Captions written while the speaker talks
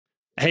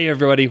Hey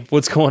everybody,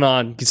 what's going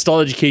on?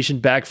 Gestalt Education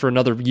back for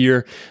another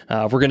year.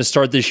 We're going to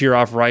start this year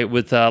off right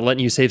with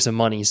letting you save some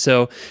money.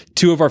 So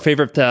two of our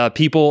favorite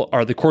people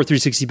are the Core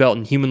 360 belt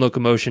and Human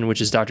Locomotion,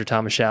 which is Dr.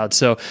 Thomas Schaud.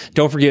 So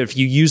don't forget, if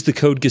you use the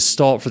code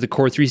Gestalt for the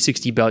Core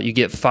 360 belt, you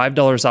get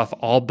 $5 off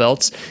all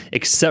belts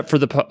except for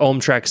the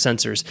ohm track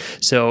sensors.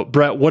 So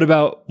Brett, what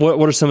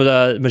are some of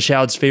the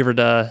Schaud's favorite,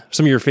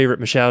 some of your favorite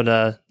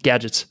Schaud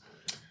gadgets?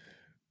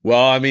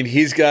 Well, I mean,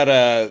 he's got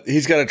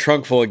a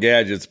trunk full of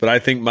gadgets, but I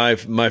think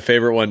my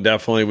favorite one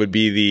definitely would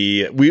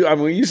be we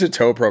use the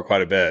Toe Pro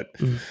quite a bit.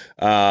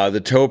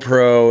 The Toe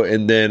Pro,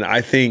 and then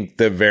I think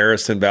the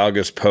Varus and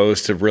Valgus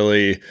Post have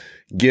really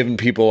given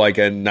people like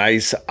a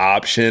nice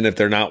option if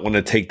they're not want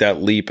to take that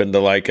leap into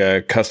like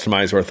a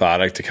customized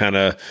orthotic to kind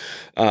of,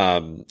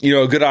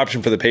 a good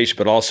option for the patient,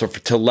 but also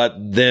to let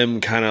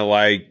them kind of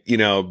like,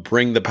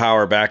 bring the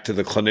power back to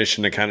the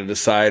clinician to kind of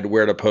decide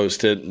where to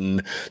post it.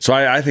 And so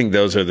I think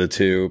those are the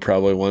two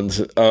probably ones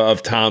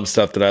of Tom's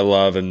stuff that I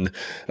love. And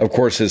of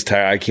course,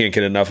 I can't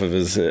get enough of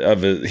his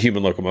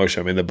Human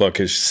Locomotion. I mean, the book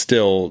is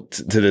still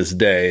to this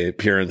day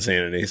pure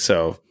insanity.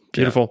 So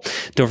beautiful. Yeah.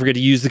 Don't forget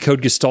to use the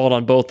code Gestalt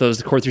on both those,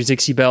 the Core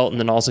 360 belt and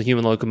then also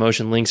Human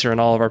Locomotion. Links are in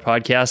all of our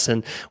podcasts.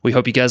 And we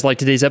hope you guys like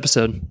today's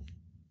episode.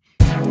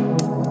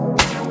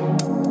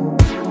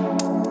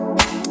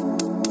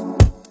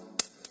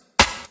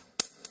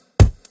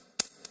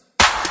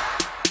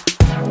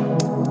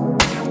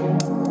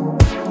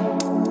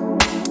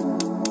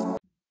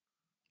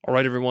 All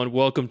right, everyone,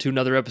 welcome to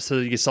another episode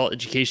of the Gestalt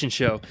Education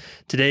Show.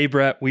 Today,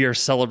 Brett, we are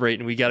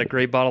celebrating. We got a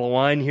great bottle of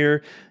wine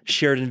here,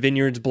 Sheridan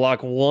Vineyards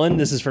Block 1.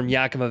 This is from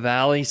Yakima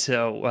Valley,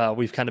 so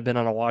we've kind of been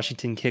on a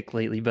Washington kick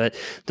lately. But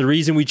the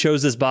reason we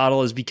chose this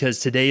bottle is because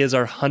today is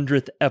our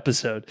 100th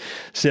episode.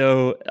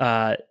 So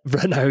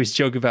Brett and I always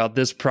joke about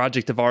this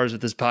project of ours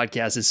with this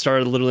podcast. It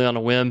started literally on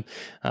a whim.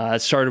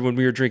 It started when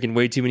we were drinking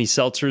way too many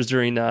seltzers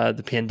during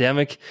the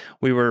pandemic.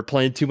 We were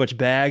playing too much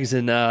bags,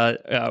 and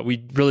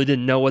we really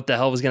didn't know what the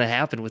hell was going to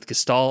happen with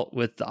Gestalt,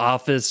 with the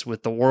office,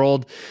 with the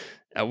world.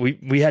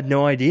 We had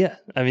no idea.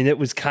 I mean, it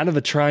was kind of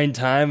a trying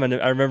time. And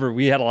I remember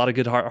we had a lot of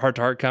good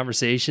heart-to-heart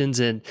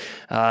conversations, and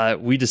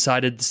we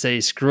decided to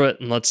say, screw it,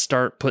 and let's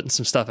start putting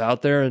some stuff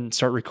out there and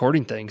start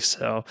recording things.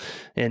 So,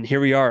 and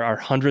here we are, our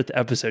 100th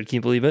episode. Can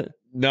you believe it?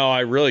 No, I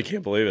really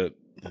can't believe it.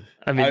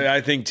 I mean, I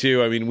think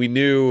too, we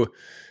knew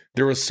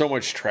there was so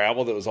much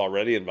travel that was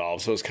already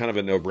involved. So it was kind of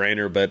a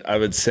no-brainer, but I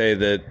would say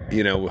that,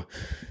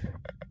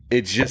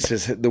 it's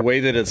just the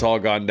way that it's all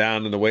gone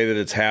down and the way that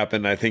it's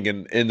happened. I think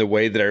in the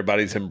way that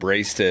everybody's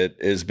embraced it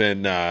has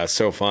been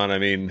so fun. I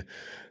mean,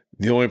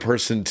 the only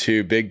person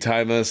to big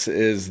time us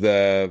is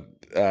the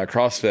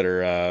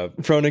CrossFitter,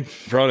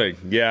 Froning.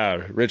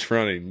 Yeah, Rich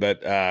Froning.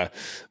 But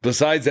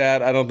besides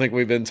that, I don't think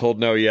we've been told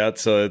no yet.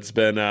 So it's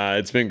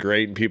been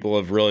great, and people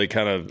have really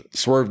kind of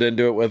swerved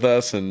into it with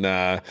us, and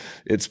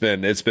it's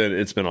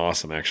been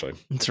awesome actually.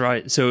 That's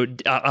right. So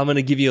I'm going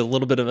to give you a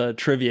little bit of a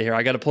trivia here.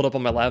 I got to pull it up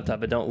on my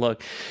laptop, but don't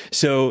look.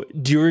 So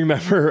do you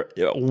remember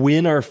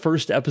when our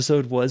first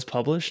episode was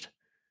published?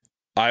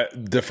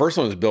 The first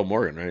one was Bill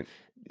Morgan, right?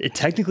 It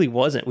technically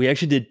wasn't. We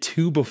actually did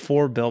two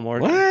before Bill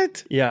Morgan.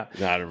 What? Yeah.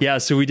 No, yeah.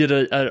 So we did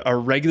a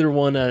regular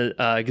one,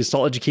 a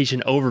Gestalt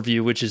Education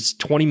overview, which is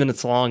 20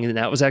 minutes long. And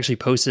that was actually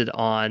posted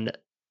on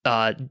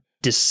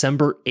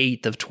December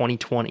 8th of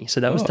 2020. So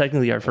that was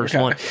technically our first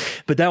one.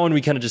 But that one,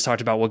 we kind of just talked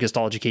about what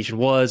Gestalt Education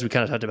was. We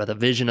kind of talked about the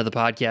vision of the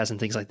podcast and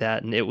things like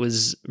that. And it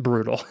was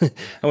brutal.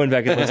 I went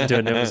back and listened to it,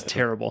 and it was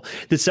terrible.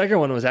 The second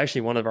one was actually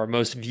one of our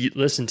most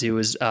listened to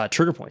is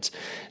Trigger Points.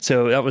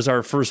 So that was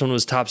our first one,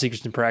 was Top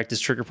Secrets in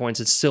Practice, Trigger Points.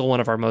 It's still one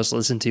of our most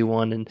listened to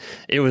one. And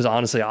it was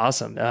honestly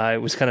awesome.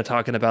 It was kind of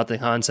talking about the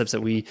concepts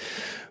that we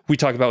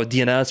talk about with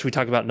DNS. We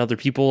talk about in other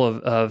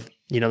people of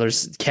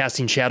there's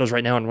casting shadows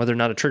right now on whether or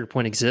not a trigger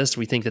point exists.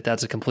 We think that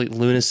that's a complete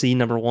lunacy,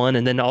 number one.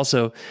 And then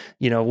also,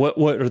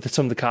 what are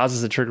some of the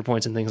causes of trigger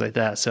points and things like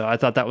that. So I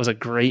thought that was a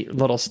great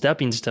little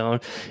stepping stone.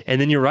 And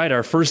then you're right,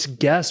 our first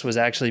guest was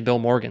actually Bill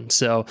Morgan.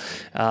 So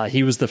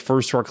he was the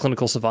first to our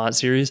Clinical Savant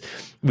series.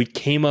 We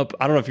came up,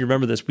 I don't know if you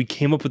remember this, we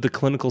came up with the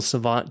Clinical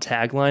Savant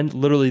tagline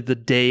literally the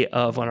day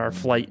of on our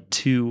flight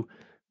to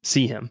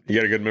see him. You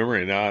got a good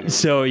memory, no?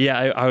 So yeah,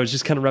 I was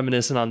just kind of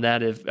reminiscent on that,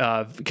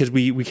 because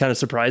we kind of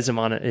surprised him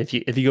on it.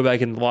 If you go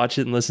back and watch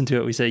it and listen to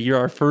it, we say you're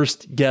our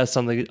first guest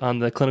on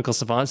the Clinical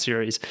Savant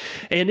series,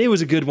 and it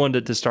was a good one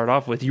to start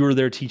off with. You were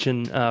there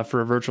teaching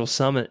for a virtual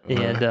summit,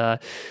 and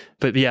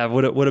but yeah,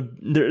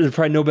 there's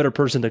probably no better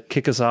person to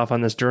kick us off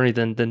on this journey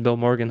than Bill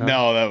Morgan. Huh?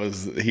 No,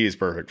 he's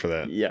perfect for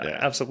that. Yeah,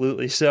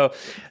 absolutely. So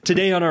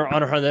today on our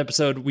 100th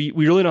episode, we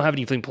really don't have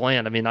anything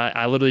planned. I mean,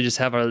 I literally just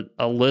have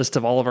a list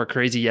of all of our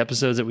crazy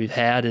episodes that we've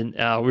had, and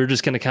we're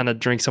just going to kind of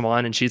drink some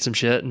wine and shoot some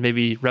shit and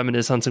maybe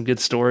reminisce on some good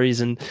stories,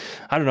 and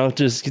I don't know,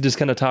 just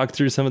kind of talk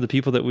through some of the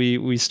people that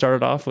we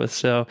started off with.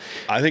 So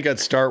I think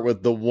I'd start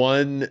with the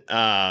one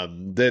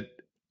that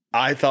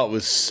I thought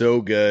was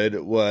so good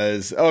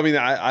was, I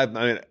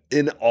mean,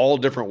 in all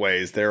different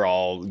ways, they're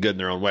all good in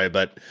their own way,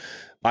 but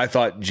I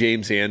thought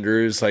James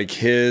Andrews, like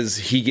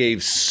he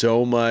gave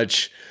so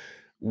much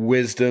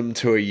wisdom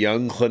to a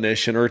young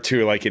clinician or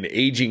to like an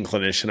aging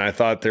clinician. I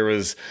thought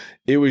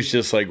it was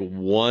just like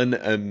one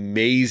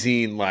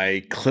amazing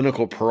like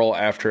clinical pearl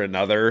after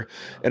another.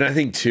 And I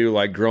think too,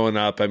 like growing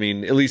up, I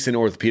mean, at least in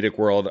orthopedic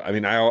world, I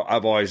mean,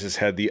 I've always just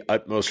had the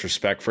utmost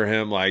respect for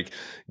him, like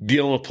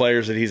dealing with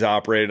players that he's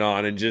operated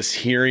on and just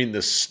hearing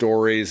the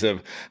stories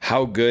of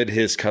how good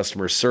his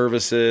customer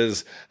service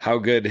is, how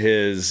good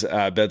his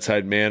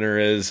bedside manner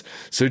is.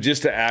 So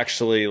just to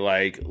actually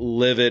like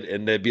live it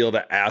and to be able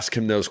to ask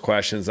him those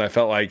questions, I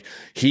felt like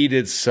he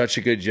did such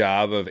a good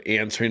job of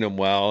answering them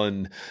well,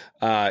 and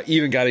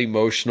even got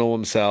emotional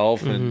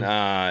himself. And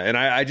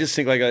I just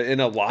think like,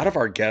 and a lot of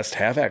our guests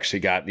have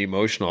actually gotten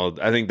emotional.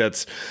 I think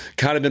that's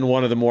kind of been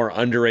one of the more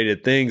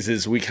underrated things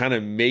is we kind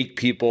of make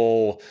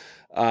people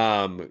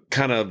kind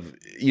of,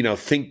 you know,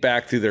 think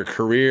back through their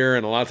career.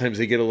 And a lot of times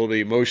they get a little bit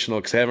emotional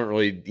because they haven't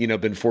really, you know,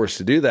 been forced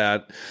to do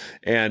that.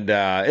 And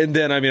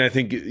then, I mean, I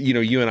think, you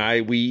know, you and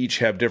I, we each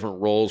have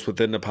different roles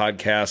within the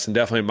podcast, and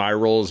definitely my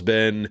role has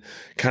been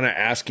kind of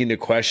asking the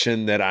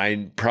question that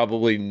I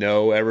probably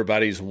know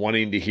everybody's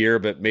wanting to hear,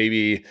 but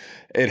maybe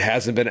it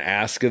hasn't been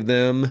asked of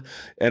them.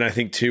 And I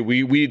think too,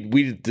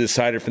 we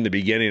decided from the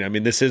beginning, I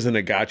mean, this isn't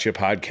a gotcha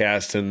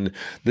podcast, and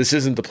this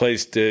isn't the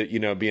place to, you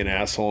know, be an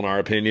asshole in our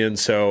opinion.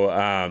 So,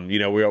 you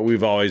know,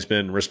 we've always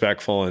been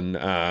respectful, and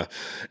I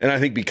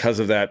think because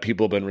of that,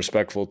 people have been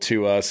respectful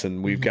to us,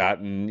 and we've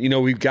gotten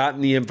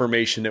the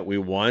information that we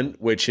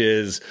want, which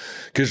is,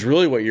 because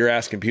really what you're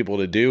asking people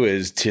to do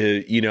is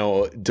to, you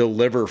know,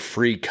 deliver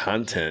free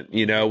content,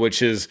 you know,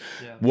 which is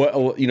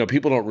what, you know,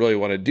 people don't really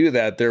want to do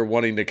that. They're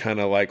wanting to kind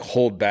of like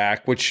hold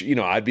back, which, you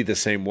know, I'd be the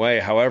same way.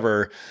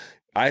 However,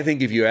 I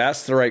think if you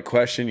ask the right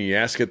question, you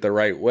ask it the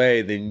right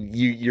way, then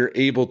you're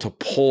able to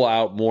pull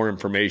out more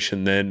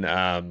information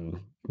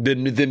than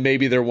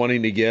maybe they're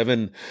wanting to give,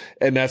 and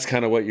that's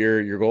kind of what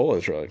your goal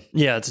is, really.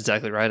 Yeah, that's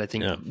exactly right. I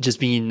think just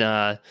being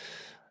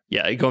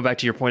going back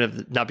to your point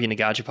of not being a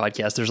gotcha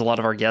podcast, there's a lot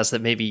of our guests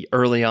that maybe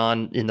early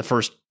on in the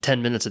first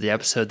 10 minutes of the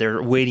episode,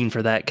 they're waiting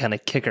for that kind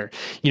of kicker.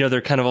 You know, they're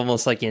kind of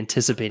almost like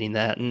anticipating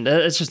that. And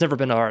it's just never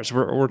been ours.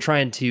 We're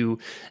trying to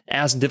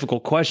ask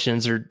difficult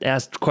questions, or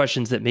ask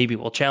questions that maybe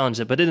will challenge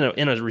it, but in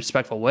a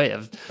respectful way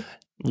of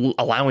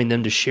allowing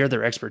them to share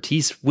their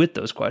expertise with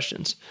those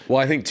questions. Well,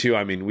 I think too,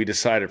 I mean, we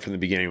decided from the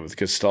beginning with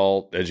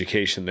Gestalt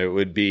education that it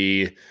would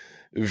be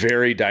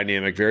very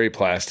dynamic, very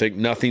plastic,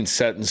 nothing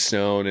set in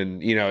stone.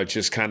 And, you know, it's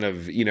just kind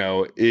of, you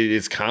know,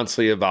 it's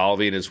constantly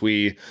evolving as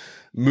we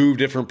move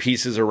different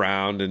pieces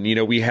around. And, you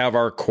know, we have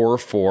our core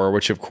four,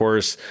 which of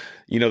course,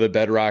 you know, the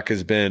bedrock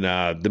has been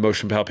the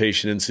Motion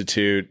Palpation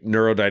Institute,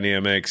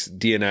 Neurodynamics,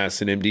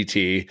 DNS, and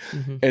MDT.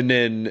 And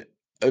then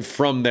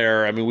from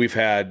there, I mean, we've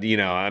had, you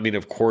know, I mean,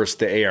 of course,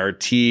 the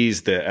ARTs,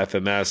 the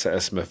FMS, the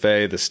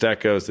SMFA, the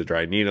Stecos, the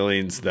dry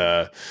needlings,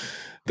 the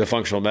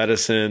functional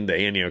medicine, the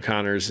Annie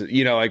O'Connors,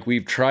 you know, like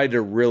we've tried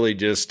to really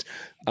just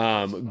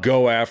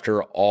go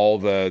after all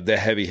the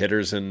heavy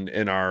hitters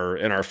in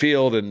our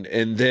field.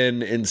 And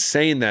then in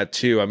saying that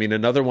too, I mean,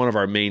 another one of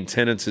our main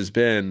tenets has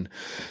been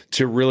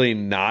to really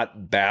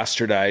not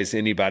bastardize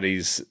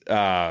anybody's,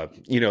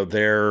 you know,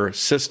 their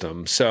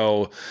system.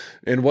 So,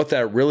 and what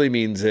that really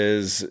means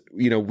is,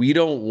 you know, we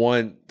don't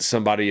want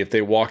somebody, if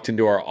they walked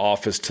into our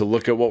office, to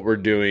look at what we're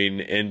doing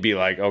and be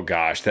like, oh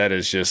gosh, that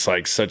is just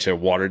like such a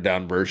watered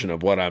down version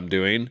of what I'm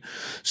doing.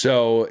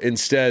 So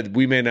instead,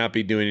 we may not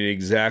be doing it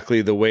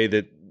exactly the way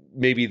that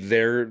maybe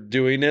they're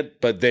doing it,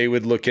 but they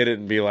would look at it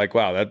and be like,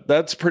 wow,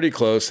 that's pretty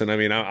close. And I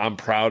mean, I'm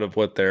proud of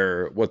what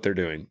they're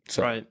doing.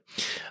 So. Right.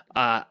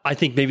 I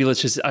think maybe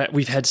let's just,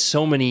 we've had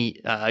so many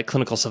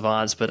clinical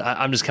savants, but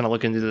I'm just kind of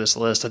looking through this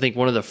list. I think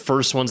one of the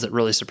first ones that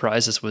really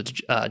surprised us was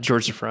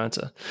George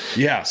DeFronta.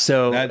 Yeah.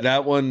 So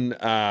that one,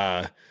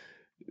 I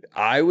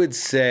would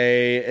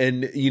say,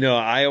 and you know,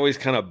 I always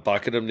kind of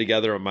bucket them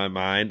together in my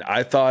mind.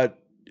 I thought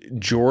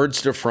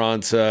George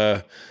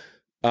DeFronta,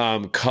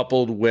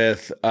 coupled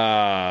with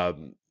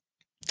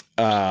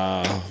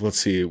let's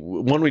see,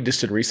 one we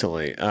just did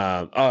recently,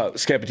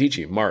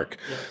 Scapitici, Mark.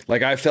 Yeah.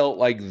 Like I felt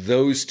like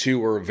those two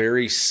were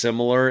very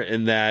similar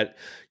in that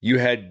you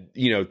had,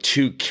 you know,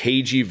 two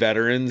cagey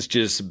veterans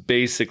just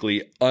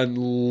basically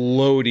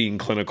unloading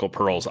clinical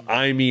pearls.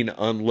 I mean,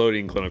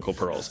 unloading clinical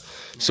pearls.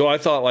 So I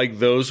thought like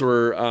those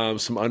were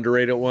some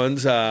underrated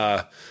ones.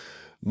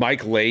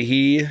 Mike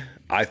Leahy,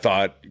 I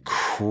thought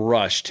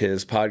crushed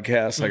his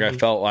podcast. Like I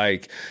felt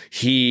like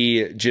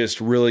he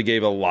just really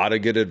gave a lot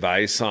of good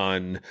advice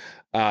on,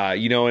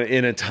 you know,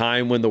 in a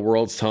time when the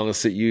world's telling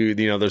us that you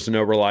know, there's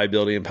no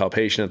reliability in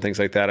palpation and things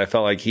like that. I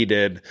felt like he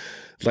did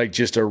like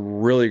just a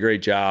really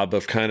great job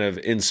of kind of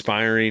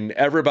inspiring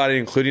everybody,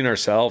 including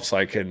ourselves,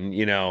 like, and,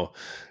 you know,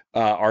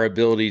 our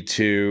ability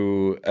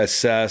to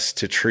assess,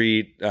 to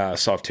treat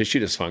soft tissue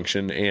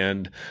dysfunction.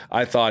 And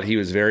I thought he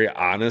was very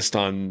honest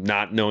on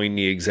not knowing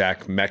the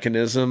exact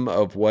mechanism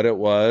of what it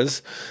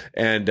was,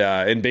 and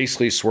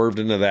basically swerved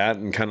into that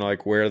and kind of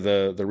like where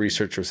the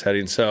research was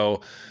heading.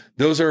 So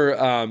those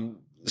are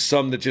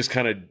some that just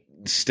kind of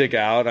stick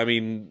out. I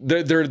mean,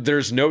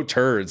 there's no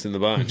turds in the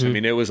bunch. I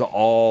mean, it was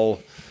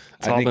all,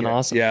 It's all been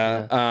awesome.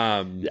 Yeah.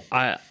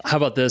 How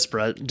about this,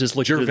 Brett? Just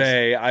look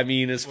Gervais. I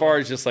mean, as far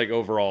as just like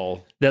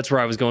overall, that's where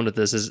I was going with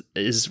this.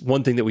 Is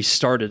one thing that we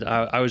started.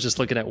 I was just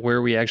looking at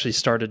where we actually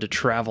started to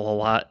travel a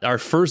lot. Our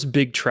first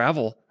big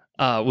travel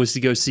was to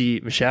go see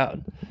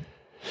Michoud.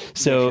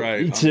 So,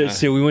 right.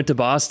 So we went to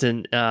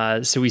Boston.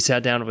 So we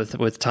sat down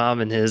with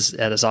Tom at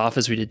his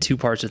office. We did 2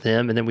 parts with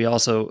him, and then we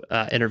also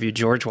interviewed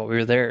George while we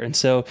were there. And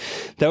so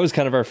that was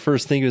kind of our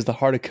first thing. It was the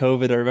heart of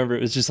COVID. I remember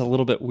it was just a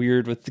little bit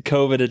weird with the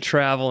COVID and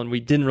travel, and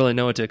we didn't really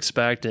know what to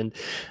expect. And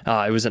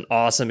it was an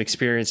awesome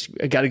experience.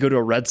 I got to go to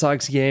a Red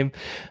Sox game.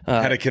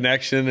 Had a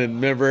connection,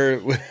 and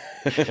remember.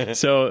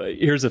 So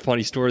here's a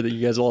funny story that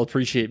you guys all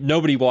appreciate.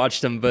 Nobody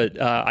watched them, but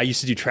I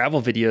used to do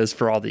travel videos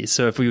for all these.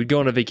 So if we would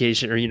go on a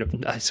vacation, or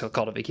I still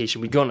call it a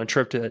vacation, we'd go on a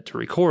trip to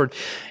record,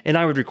 and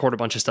I would record a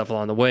bunch of stuff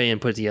along the way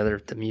and put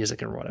together the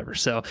music or whatever.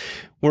 So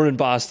we're in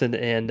Boston,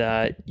 and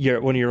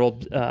one of your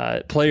old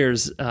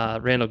players,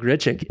 Randall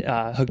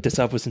Gritchick, hooked us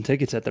up with some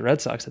tickets at the Red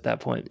Sox at that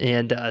point.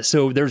 And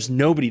so there's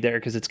nobody there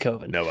because it's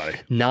COVID. Nobody.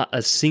 Not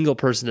a single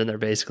person in there,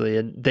 basically.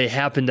 And they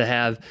happened to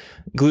have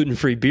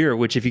gluten-free beer,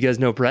 which if you guys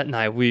know Brett and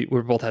I, we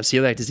both have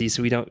celiac disease,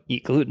 so we don't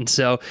eat gluten.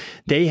 So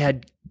they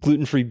had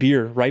gluten-free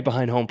beer right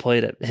behind home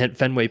plate at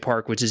Fenway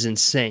Park, which is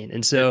insane.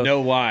 And so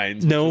no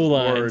lines. No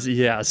lines.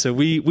 Yeah. So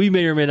we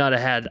may or may not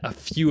have had a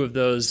few of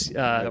those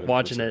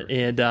watching it.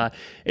 And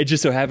it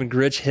just so happened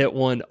Gritch hit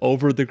one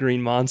over the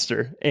green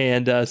monster.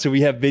 And so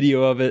we have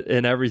video of it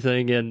and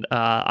everything. And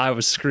I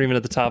was screaming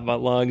at the top of my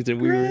lungs,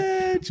 and we were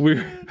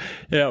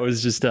yeah, it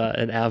was just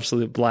an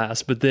absolute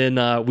blast. But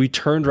then we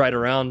turned right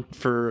around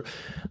for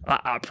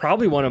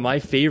probably one of my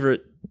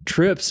favorite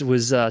trips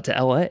was to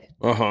LA.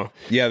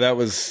 Yeah, that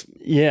was.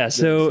 Yeah,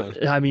 so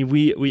I mean,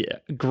 we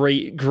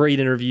great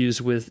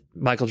interviews with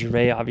Michael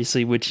Gervais,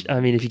 obviously. Which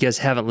I mean, if you guys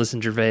haven't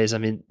listened to Gervais, I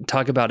mean,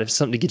 talk about if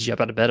something to get you up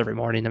out of bed every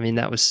morning. I mean,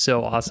 that was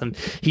so awesome.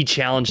 He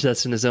challenged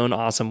us in his own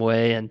awesome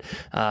way and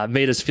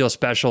made us feel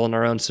special in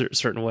our own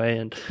certain way,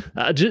 and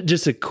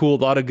just a cool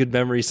lot of good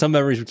memories. Some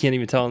memories we can't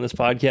even tell on this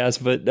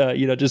podcast, but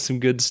just some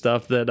good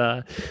stuff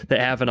that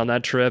happened on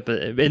that trip,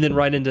 and then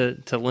right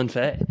into Lin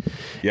Fei.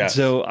 Yeah.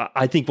 So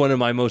I think one of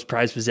my most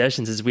prized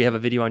possessions is we have a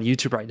video on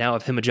YouTube right now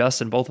of him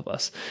adjusting both of us.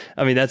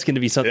 I mean, that's going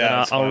to be something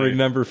I'll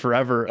remember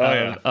forever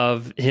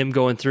of him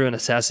going through and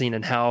assessing,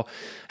 and how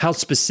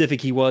specific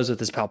he was with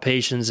his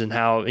palpations, and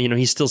how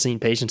he's still seeing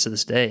patients to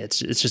this day. It's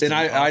just. And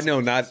I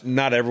know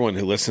not everyone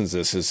who listens to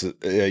this is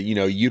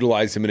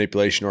utilizing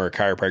manipulation or a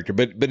chiropractor,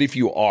 but if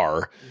you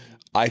are.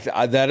 I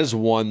that is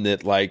one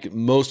that like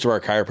most of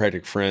our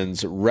chiropractic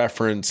friends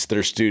reference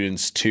their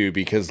students to,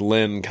 because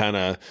Lynn kind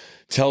of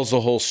tells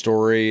the whole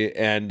story,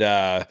 and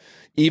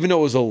even though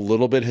it was a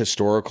little bit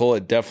historical,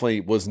 it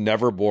definitely was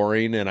never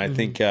boring. And I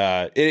think,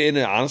 and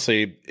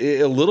honestly,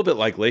 a little bit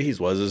like Leahy's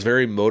was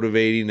very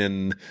motivating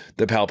in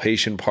the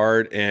palpation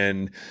part,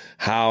 and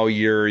how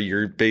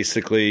you're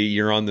basically,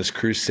 you're on this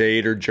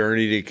crusade or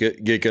journey to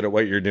get good at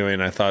what you're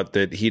doing. I thought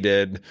that he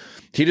did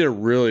a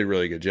really,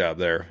 really good job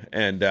there.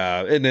 And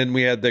then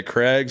we had the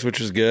Craigs, which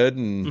was good.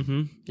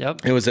 And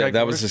yep, it was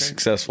that was a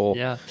successful.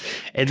 Yeah.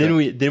 And then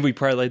we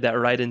parlayed that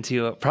right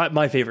into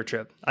my favorite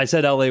trip. I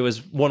said LA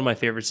was one of my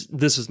favorites.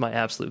 This was my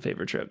absolute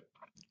favorite trip.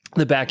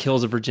 The back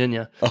hills of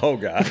Virginia. Oh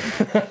God.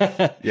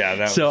 Yeah.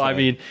 That so, I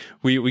mean,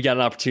 we got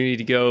an opportunity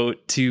to go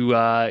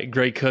to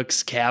Gray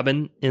Cook's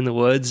cabin in the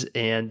woods,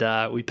 and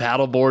we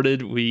paddle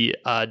boarded. We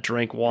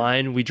drank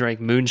wine. We drank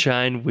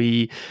moonshine.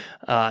 We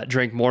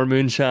drank more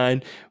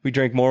moonshine. We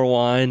drank more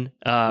wine.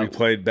 We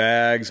played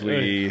bags.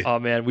 Oh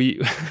man,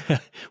 we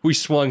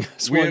swung.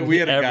 We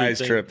had a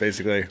guy's trip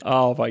basically.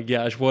 Oh my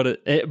gosh,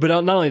 but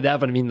not only that,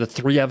 but I mean, the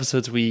 3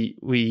 episodes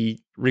we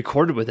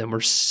recorded with him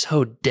were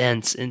so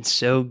dense and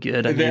so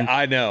good.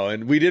 I know,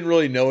 and we didn't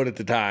really know it at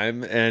the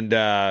time, and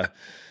I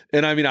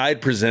mean, I had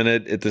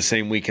presented at the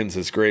same weekends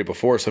as Gray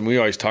before, so we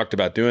always talked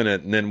about doing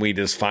it, and then we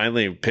just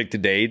finally picked a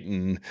date,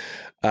 and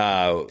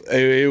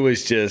it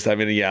was just, I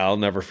mean, yeah, I'll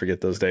never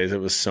forget those days. It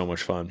was so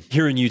much fun.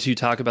 Hearing you two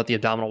talk about the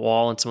abdominal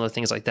wall and some other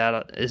things like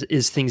that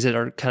is things that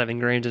are kind of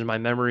ingrained in my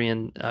memory,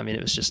 and I mean,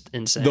 it was just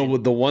insane.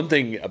 The one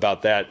thing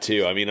about that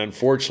too, I mean,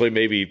 unfortunately,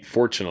 maybe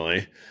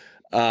fortunately,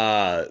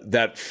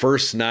 that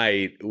first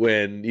night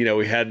when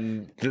we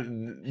hadn't,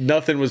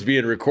 nothing was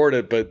being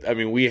recorded, but I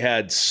mean, we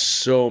had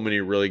so many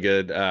really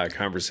good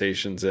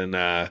conversations, and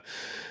I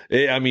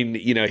mean,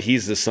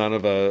 he's the son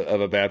of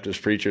a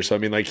Baptist preacher, so I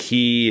mean, like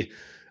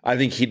I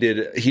think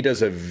he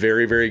does a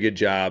very, very good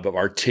job of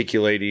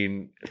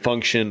articulating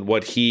function,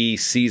 what he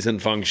sees in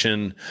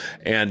function.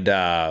 And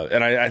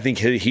I think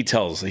he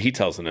tells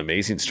an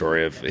amazing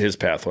story of his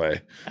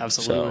pathway.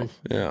 Absolutely. So,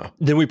 yeah.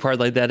 Then we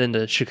parlayed that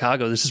into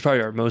Chicago. This is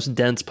probably our most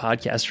dense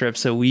podcast trip.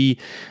 So we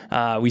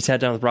sat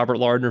down with Robert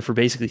Lardner for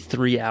basically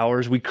 3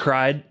 hours. We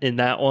cried in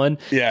that one.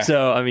 Yeah.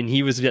 So, I mean,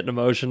 he was getting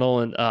emotional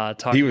and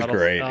talking. He was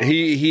great.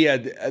 He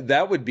had,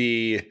 that would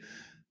be,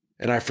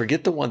 and I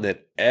forget the one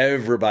that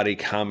everybody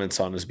comments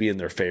on as being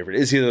their favorite.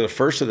 It's either the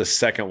first or the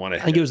second one. I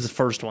think it was the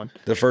first one.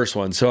 The first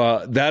one.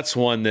 So that's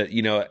one that,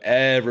 you know,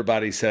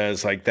 everybody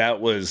says like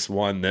that was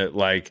one that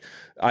like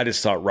I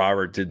just thought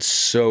Robert did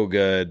so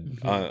good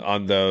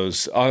on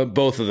those, on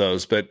both of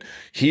those, but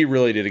he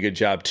really did a good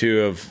job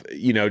too of,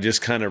 you know,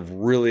 just kind of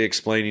really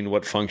explaining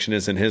what function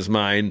is in his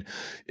mind,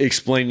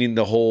 explaining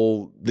the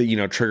you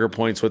know, trigger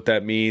points, what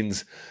that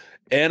means.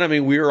 And I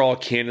mean, we were all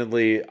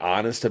candidly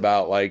honest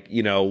about like,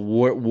 you know,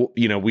 what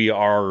you know, we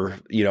are,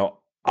 you know,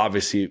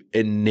 obviously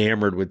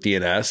enamored with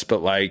DNS,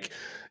 but like,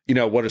 you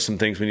know, what are some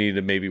things we need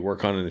to maybe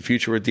work on in the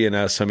future with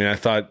DNS? I mean, I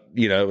thought,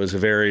 you know, it was a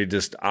very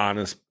just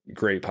honest,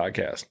 great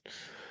podcast.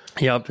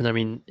 Yep, and I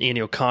mean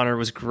Andy O'Connor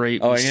was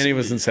great. Oh, Andy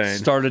was insane.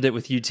 Started it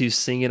with you two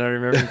singing. I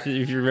remember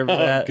if you remember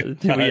that.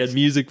 Gosh. We had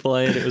music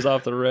playing. It was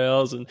off the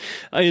rails, and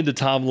I into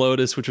Tom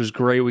Lotus, which was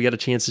great. We got a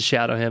chance to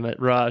shadow him at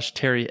Rush.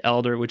 Terry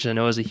Elder, which I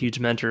know is a huge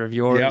mentor of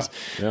yours.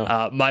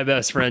 Yeah. My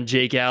best friend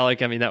Jake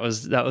Alec. I mean that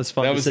was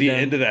fun. That was the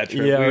end of that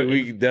trip. Yeah,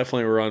 we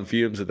definitely were on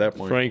fumes at that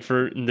point.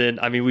 Frankfurt, and then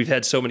I mean we've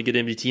had so many good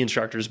MDT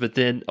instructors, but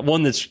then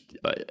one that's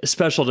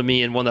special to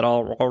me and one that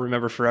I'll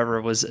remember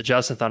forever was a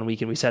Justin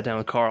weekend. We sat down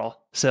with Carl.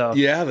 So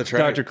yeah, that's right.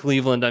 Dr.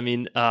 Cleveland, I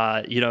mean,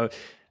 you know,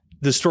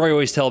 the story I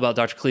always tell about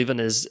Dr. Cleveland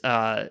is,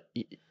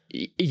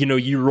 you know,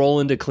 you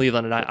roll into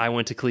Cleveland, and I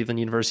went to Cleveland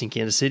University in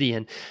Kansas City,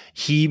 and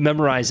he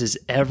memorizes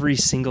every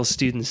single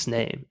student's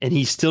name, and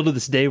he still to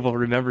this day will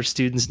remember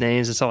students'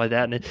 names and stuff like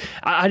that. And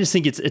I just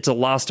think it's a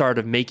lost art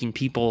of making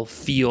people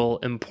feel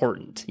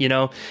important. You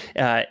know,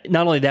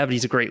 not only that, but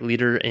he's a great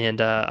leader,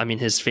 and I mean,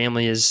 his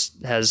family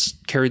has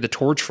carried the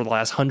torch for the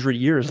last 100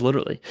 years,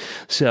 literally.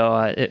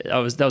 So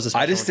that was a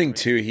I just think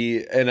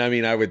too and I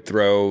mean, I would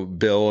throw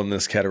Bill in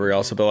this category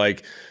also, but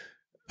like,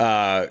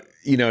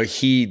 you know,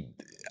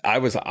 I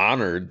was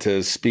honored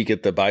to speak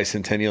at the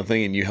bicentennial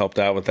thing, and you helped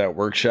out with that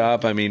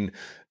workshop. I mean,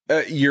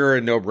 you're a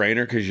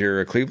no-brainer because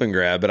you're a Cleveland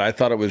grad, but I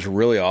thought it was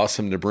really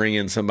awesome to bring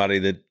in somebody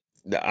that,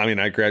 I mean,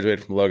 I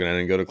graduated from Logan. I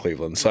didn't go to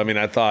Cleveland. So, I mean,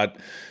 I thought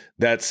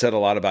that said a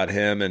lot about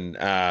him,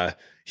 and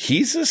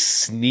he's a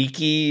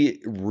sneaky,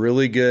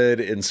 really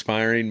good,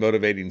 inspiring,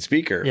 motivating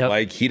speaker. Yep.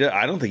 Like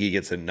I don't think he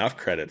gets enough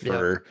credit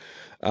for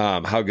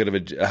how good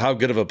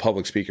of a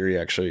public speaker he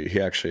actually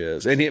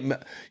is, and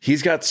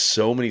he's got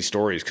so many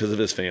stories because of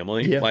his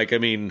family. Yeah. Like I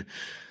mean,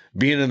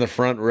 being in the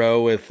front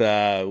row with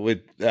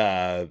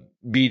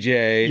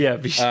BJ. Yeah.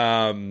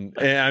 And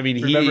I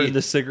mean, remember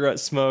the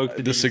cigarette smoke,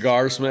 the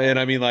cigar smoke. And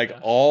I mean, like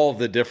all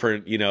the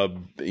different, you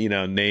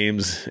know,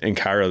 names in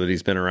Cairo that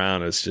he's been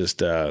around. It's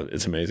just,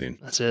 it's amazing.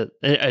 That's it.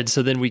 And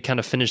so then we kind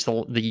of finished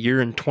the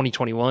year in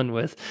 2021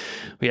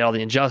 we had all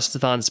the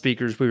Injustice-a-thon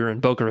speakers. We were in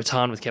Boca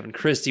Raton with Kevin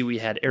Christie. We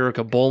had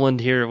Erica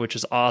Boland here, which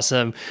is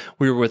awesome.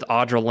 We were with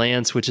Audra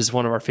Lance, which is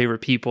one of our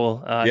favorite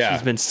people.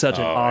 She's been such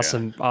an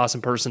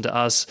awesome person to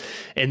us.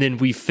 And then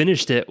we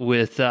finished it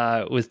with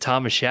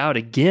Thomas Shout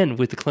again,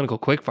 with the clinical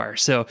quickfire.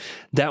 So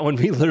that one,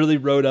 we literally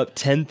wrote up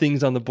 10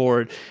 things on the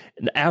board.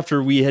 And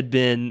after we had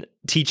been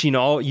teaching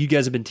you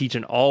guys have been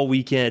teaching all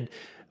weekend,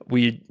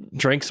 we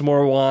drank some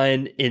more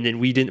wine, and then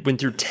we went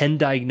through 10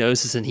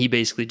 diagnoses, and he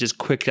basically just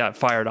got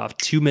fired off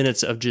 2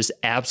 minutes of just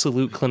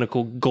absolute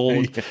clinical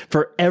gold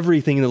for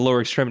everything in the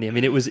lower extremity. I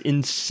mean, it was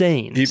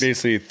insane. He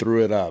basically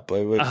threw it up.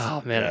 It was,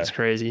 oh man, that's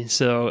crazy.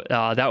 So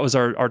that was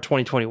our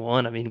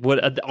 2021. I mean,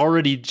 what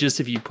already just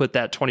if you put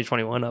that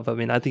 2021 up, I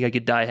mean, I think I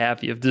could die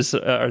happy of this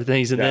our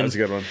things. And then that was a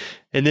good one.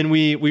 And then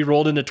we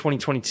rolled into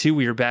 2022.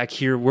 We were back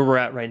here where we're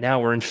at right now.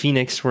 We're in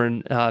Phoenix. We're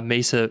in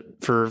Mesa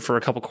for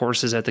a couple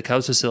courses at the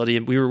Cubs facility,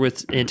 and we were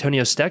with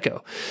Antonio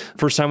Stecco.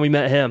 First time we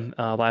met him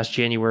last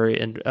January,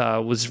 and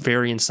was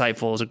very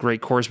insightful. It was a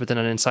great course, but then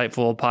an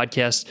insightful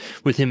podcast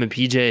with him and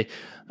PJ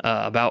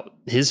about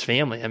his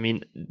family. I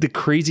mean, the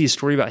craziest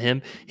story about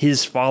him,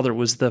 his father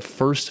was the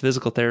first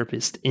physical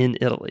therapist in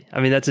Italy.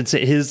 I mean, that's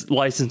insane. His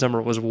license number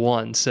was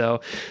 1.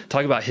 So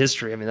talk about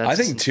history. I mean, I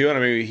think too, and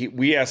I mean,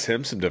 we asked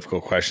him some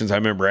difficult questions. I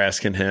remember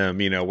asking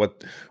him, you know,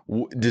 what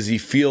does he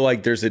feel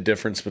like there's a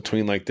difference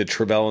between like the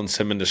Travell and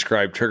Simon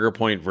described trigger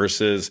point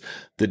versus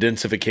the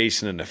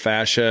densification in the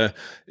fascia?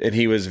 And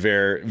he was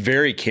very,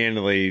 very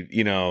candidly,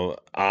 you know,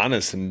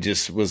 honest, and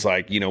just was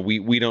like, you know,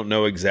 we don't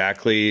know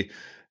exactly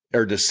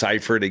or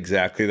deciphered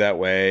exactly that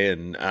way.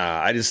 And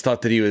I just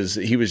thought that he was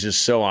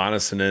just so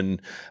honest, and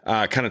then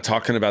kind of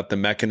talking about the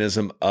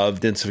mechanism of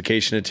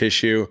densification of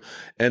tissue,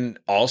 and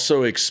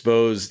also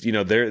exposed, you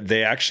know,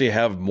 they actually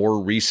have more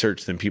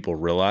research than people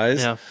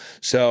realize. Yeah.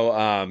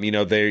 So, you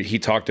know, he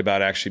talked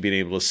about actually being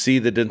able to see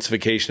the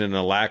densification and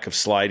a lack of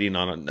sliding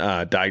on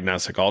a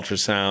diagnostic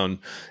ultrasound,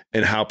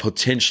 and how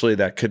potentially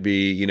that could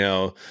be, you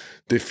know,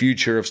 the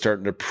future of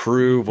starting to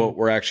prove what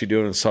we're actually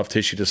doing in soft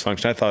tissue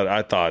dysfunction.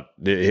 I thought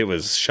it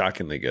was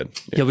shockingly good.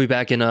 Yeah. He'll be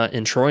back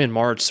in Troy in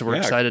March, so we're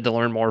excited to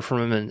learn more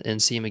from him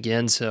and see him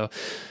again. So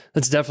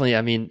That's definitely,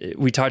 I mean,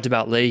 we talked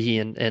about Leahy,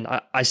 and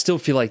I still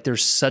feel like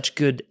there's such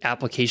good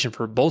application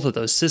for both of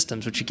those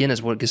systems, which again is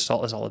what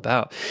Gestalt is all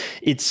about.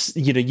 It's,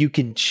 you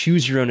can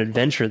choose your own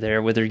adventure there,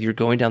 whether you're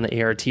going down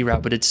the ART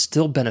route, but it's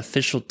still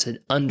beneficial to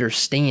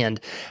understand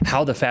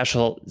how the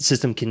fascial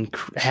system can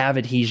have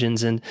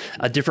adhesions and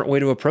a different way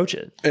to approach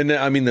it. And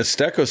I mean, the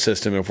Steco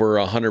system, if we're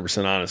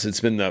 100% honest, it's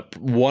been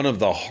one of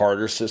the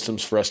harder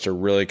systems for us to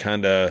really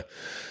kind of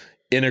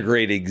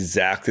integrate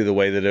exactly the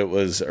way that it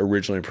was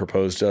originally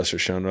proposed to us or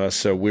shown to us.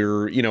 So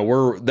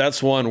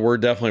that's one we're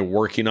definitely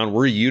working on.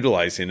 We're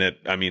utilizing it.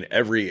 I mean,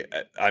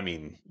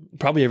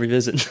 probably every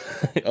visit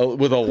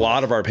with a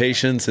lot of our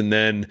patients. And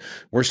then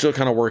we're still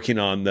kind of working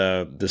on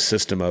the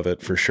system of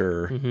it for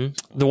sure.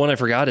 Mm-hmm. The one I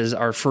forgot is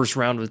our first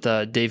round with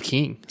Dave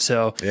King.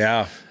 So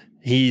yeah.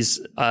 He's,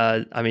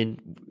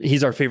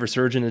 he's our favorite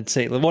surgeon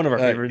in one of our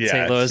favorite in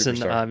St. Louis.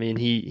 Superstar. And I mean,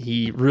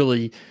 he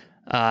really,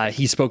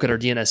 he spoke at our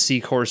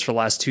DNSC course for the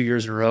last 2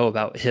 years in a row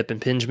about hip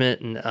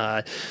impingement. And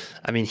I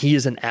mean, he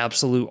is an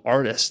absolute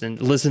artist,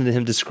 and listening to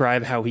him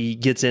describe how he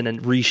gets in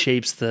and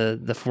reshapes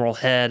the femoral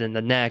head and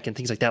the neck and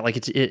things like that. Like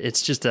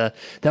it's just that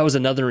was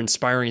another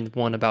inspiring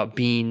one about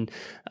being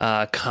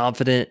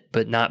confident,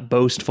 but not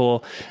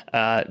boastful,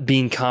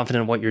 being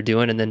confident in what you're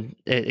doing and then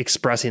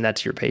expressing that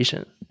to your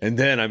patient. And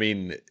then, I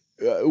mean,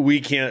 we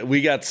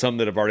got some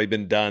that have already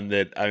been done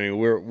that, I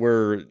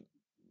mean,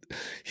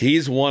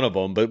 he's one of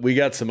them, but we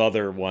got some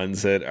other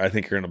ones that I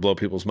think are going to blow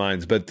people's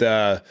minds. But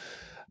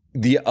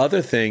the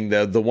other thing,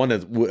 the one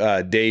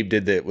that Dave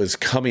did that was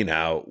coming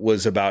out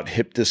was about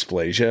hip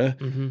dysplasia.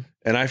 Mm-hmm.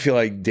 And I feel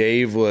like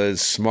Dave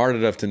was smart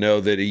enough to know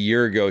that a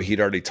year ago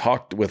he'd already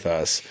talked with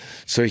us.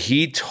 So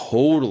he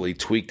totally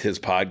tweaked his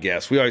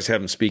podcast. We always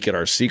have him speak at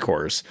our C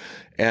course.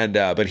 And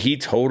but he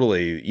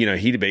totally,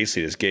 he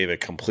basically just gave a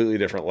completely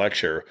different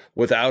lecture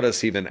without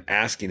us even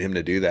asking him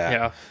to do that.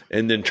 Yeah.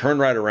 And then turned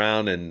right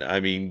around and, I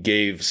mean,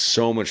 gave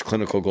so much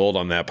clinical gold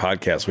on that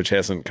podcast, which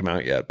hasn't come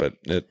out yet, but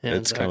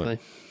it's coming.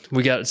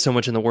 We got so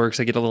much in the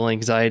works. I get a little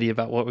anxiety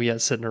about what we got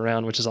sitting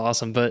around, which is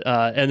awesome. But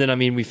and then, I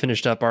mean, we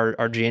finished up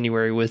our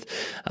January with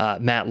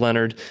Matt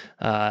Leonard.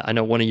 I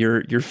know one of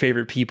your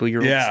favorite people,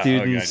 your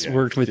students,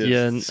 worked with you,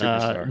 and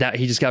that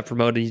he just got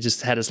promoted. He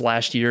just had his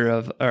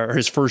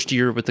his first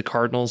year with the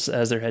Cardinals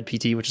as their head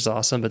PT, which is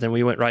awesome. But then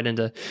we went right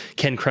into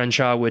Ken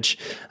Crenshaw, which,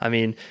 I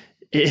mean,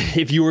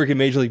 if you work in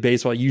Major League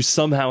Baseball, you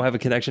somehow have a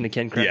connection to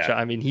Ken Crenshaw. Yeah.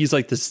 I mean, he's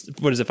like this,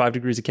 5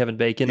 degrees of Kevin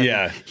Bacon?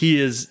 Yeah.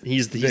 He's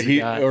the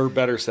guy. Or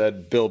better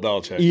said, Bill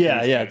Belichick.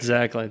 Yeah,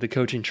 exactly. The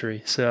coaching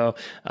tree. So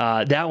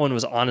that one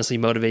was honestly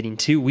motivating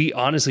too. We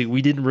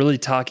didn't really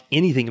talk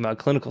anything about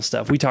clinical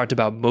stuff. We talked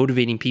about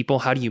motivating people.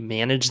 How do you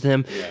manage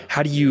them? Yeah.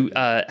 How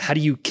do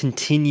you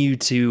continue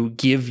to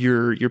give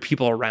your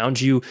people around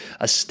you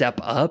a step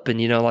up?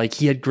 And, like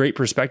he had great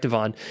perspective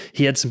on,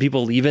 he had some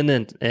people leaving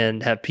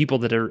and have people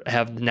that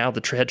have now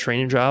the head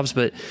training jobs,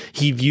 but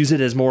he views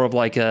it as more of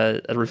like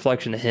a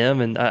reflection of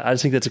him. And I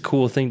just think that's a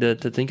cool thing to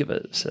think of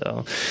it.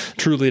 So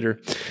true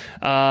leader.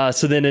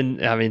 So then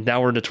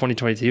now we're into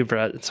 2022,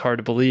 Brett. It's hard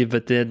to believe,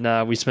 but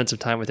then we spent some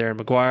time with Aaron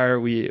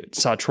McGuire. We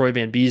saw Troy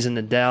Van Beesen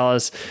in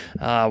Dallas.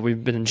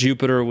 We've been in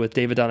Jupiter with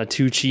David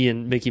Donatucci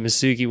and Mickey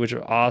Masuki, which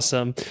are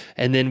awesome.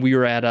 And then we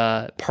were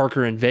at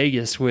Parker in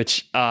Vegas,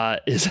 which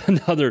is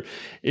another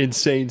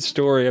insane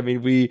story. I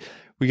mean,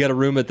 we got a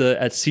room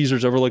at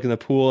Caesars overlooking the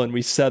pool, and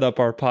we set up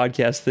our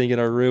podcast thing in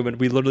our room,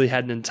 and we literally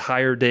had an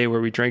entire day where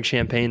we drank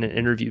champagne and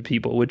interviewed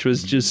people, which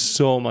was just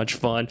so much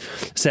fun.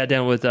 Sat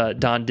down with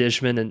Don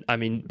Dishman, and I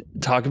mean,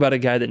 talk about a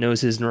guy that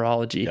knows his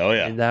neurology. Oh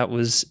yeah, and that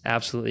was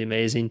absolutely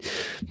amazing.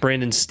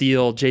 Brandon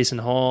Steele, Jason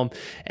Holm,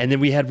 and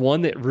then we had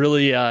one that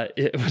really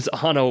it was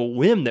on a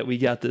whim that we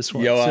got this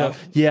one. Yoav. So,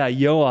 yeah,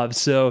 Yoav.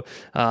 So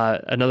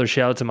another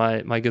shout out to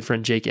my good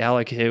friend Jake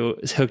Alec, who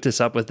hooked us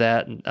up with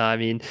that. And I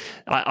mean,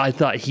 I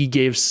thought he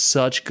gave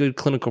such good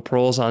clinical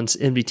pearls on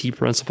MDT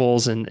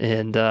principles and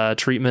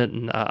treatment,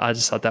 and I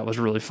just thought that was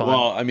really fun.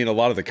 Well, I mean, a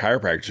lot of the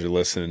chiropractors are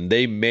listening.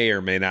 They may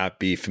or may not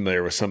be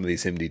familiar with some of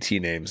these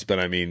MDT names, but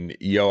I mean,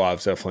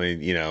 Yoav's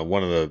definitely,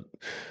 one of the,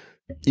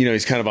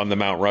 he's kind of on the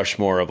Mount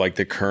Rushmore of like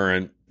the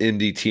current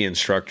MDT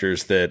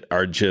instructors that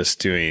are just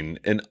doing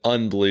an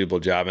unbelievable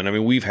job. And I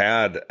mean, we've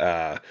had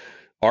our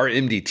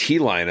MDT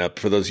lineup,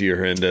 for those of you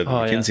who are into the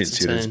McKinsey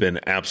Institute, has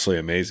been absolutely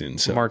amazing.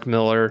 So Mark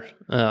Miller,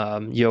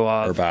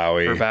 Yoav,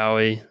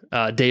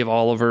 Urbawi, Dave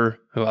Oliver,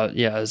 who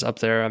is up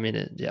there. I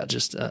mean,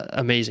 just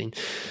amazing.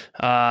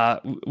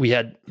 We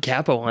had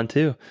Capo on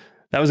too.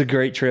 That was a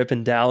great trip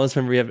in Dallas.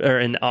 Remember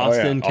in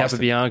Austin,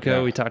 Capobianco.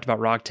 Yeah. We talked about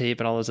rock tape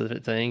and all those other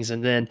things.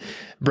 And then,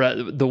 Brett,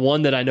 the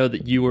one that I know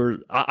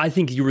that I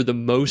think you were the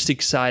most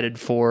excited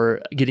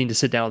for getting to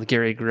sit down with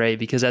Gary Gray,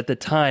 because at the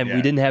time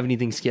we didn't have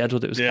anything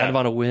scheduled. It was kind of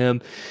on a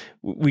whim.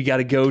 We got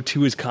to go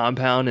to his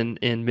compound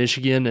in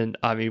Michigan. And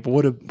I mean,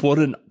 what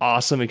an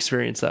awesome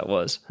experience that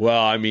was.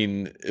 Well, I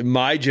mean,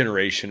 my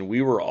generation,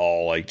 we were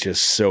all like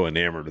just so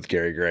enamored with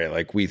Gary Gray.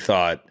 Like we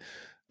thought,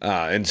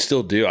 and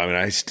still do. I mean,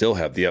 I still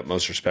have the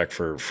utmost respect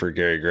for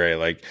Gary Gray.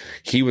 Like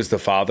he was the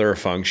father of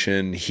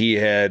function. He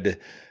had,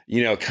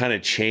 kind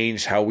of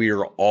changed how we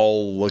were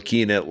all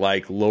looking at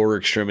like lower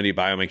extremity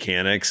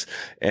biomechanics.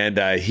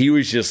 And he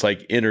was just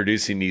like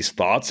introducing these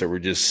thoughts that were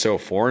just so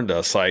foreign to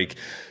us. Like,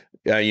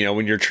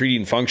 when you're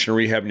treating functional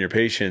rehabbing your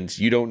patients,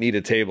 you don't need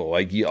a table.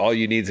 Like all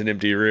you need is an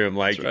empty room.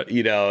 Like, right.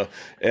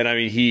 And I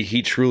mean,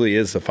 he truly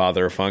is the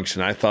father of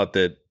function. I thought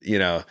that,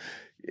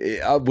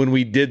 when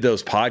we did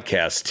those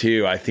podcasts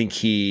too, I think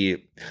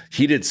he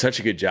did such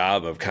a good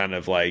job of kind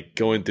of like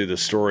going through the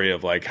story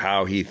of like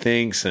how he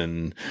thinks,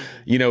 and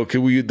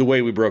the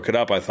way we broke it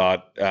up, I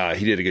thought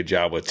he did a good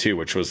job with too,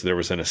 which was there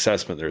was an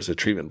assessment, there's a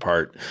treatment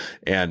part,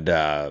 and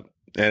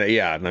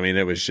yeah, I mean,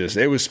 it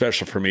was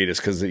special for me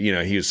just because,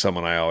 he was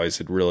someone I always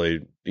had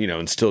really,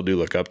 and still do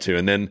look up to.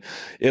 And then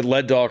it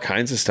led to all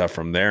kinds of stuff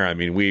from there. I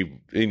mean, we,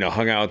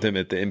 hung out with him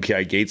at the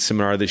MPI Gates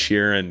seminar this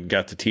year and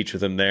got to teach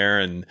with him there,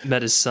 and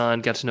met his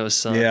son, got to know his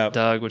son,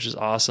 Doug, which is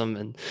awesome.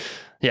 And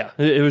yeah,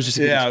 it was just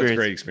a good experience. It was a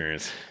great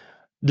experience.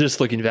 Just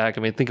looking back,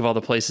 I mean, think of all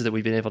the places that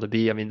we've been able to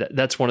be. I mean,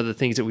 that's one of the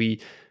things that we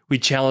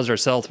challenged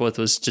ourselves with,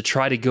 was to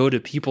try to go to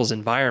people's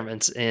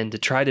environments and to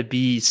try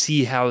to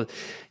see how,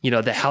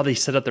 how they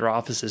set up their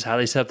offices, how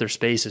they set up their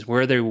spaces,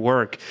 where they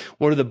work,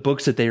 what are the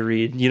books that they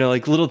read,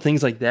 like little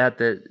things like that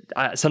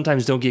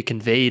sometimes don't get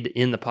conveyed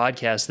in the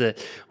podcast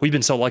that we've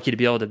been so lucky to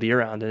be able to be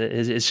around. And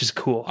it's just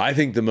cool. I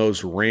think the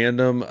most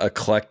random,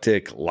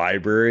 eclectic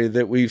library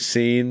that we've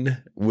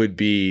seen would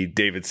be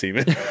David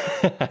Seaman.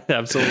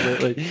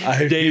 Absolutely.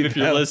 Dave, if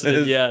you're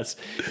listening, yes.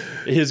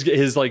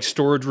 His like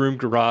storage room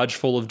garage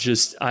full of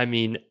just,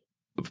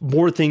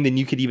 more thing than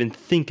you could even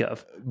think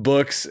of.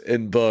 Books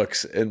and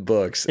books and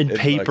books. And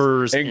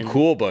papers. And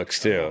cool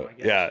books too. Oh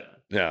yeah.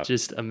 Yeah.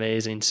 Just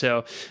amazing.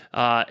 So,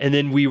 and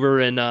then we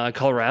were in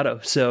Colorado.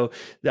 So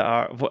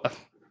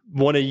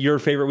one of your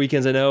favorite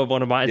weekends, I know,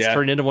 one of mine, it's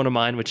turned into one of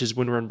mine, which is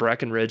when we're in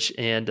Breckenridge.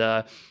 And,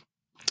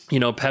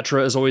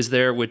 Petra is always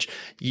there, which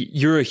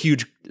you're a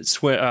huge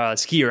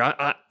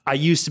skier. I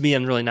used to be,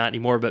 I'm really not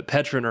anymore, but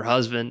Petra and her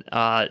husband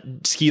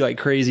ski like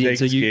crazy. They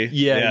can ski.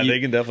 They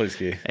can definitely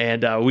ski.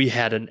 And we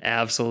had an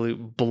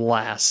absolute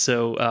blast.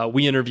 So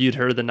we interviewed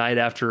her the night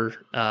after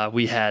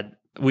we had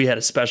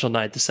a special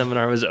night. The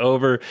seminar was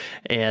over,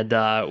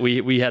 and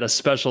we had a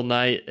special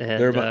night.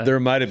 And there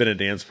might have been a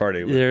dance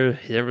party.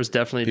 There was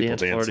definitely a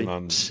dance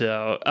party.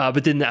 So,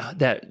 but then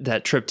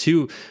that trip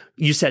too,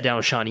 you sat down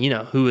with Sean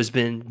Eno, who has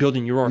been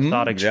building your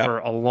orthotics for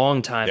a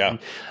long time. Yeah. And,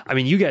 I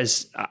mean, you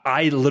guys,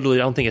 I literally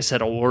don't think I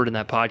said a word in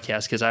that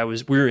podcast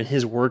because we were in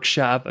his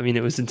workshop. I mean,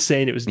 it was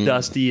insane. It was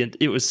dusty, and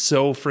it was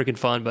so freaking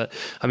fun. But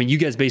I mean, you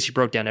guys basically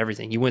broke down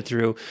everything. You went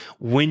through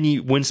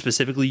when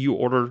specifically you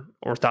order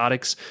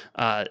orthotics,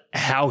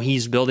 how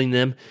he's building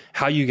them,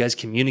 how you guys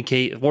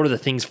communicate, what are the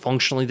things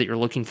functionally that you're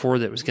looking for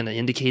that was going to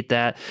indicate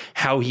that,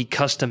 how he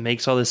custom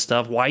makes all this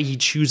stuff, why he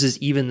chooses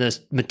even the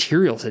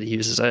materials that he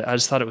uses. I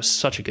just thought it was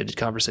such a good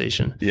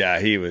conversation.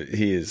 Yeah, he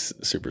is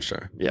a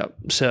superstar. Yeah.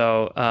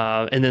 So,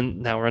 and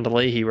then now we're into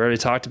Leahy. We already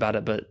talked about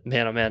it, but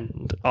man, oh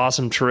man,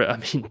 awesome trip. I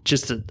mean,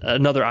 just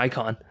another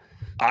icon.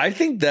 I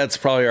think that's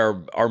probably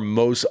our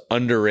most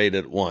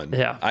underrated one.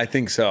 Yeah. I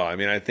think so. I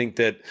mean, I think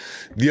that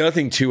the other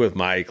thing too with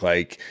Mike,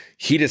 like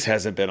he just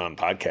hasn't been on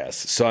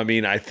podcasts. So, I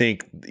mean, I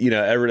think,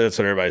 that's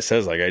what everybody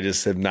says. Like, I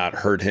just have not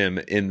heard him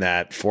in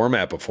that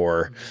format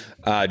before,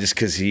 just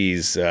because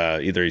he's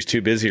either he's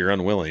too busy or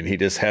unwilling. He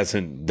just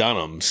hasn't done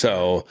them.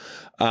 So,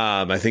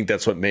 I think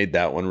that's what made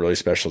that one really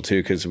special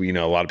too. Cause a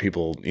lot of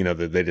people,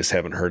 they just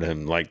haven't heard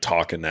him like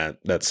talk in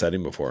that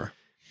setting before.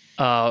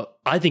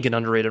 I think an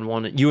underrated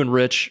one, you and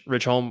Rich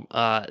Holm,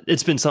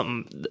 it's been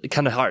something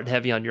kind of hard and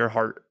heavy on your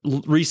heart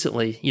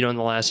recently, in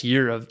the last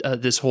year of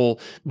this whole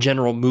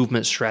general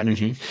movement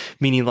strategy,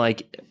 meaning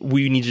like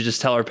we need to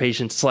just tell our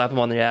patients, slap them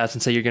on the ass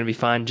and say, you're going to be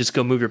fine. Just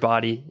go move your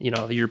body.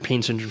 Your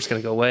pain syndrome's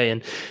going to go away.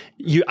 And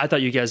I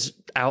thought you guys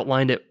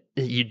outlined it.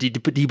 You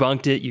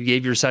debunked it. You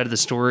gave your side of the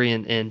story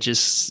and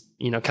just,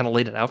 kind of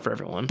laid it out for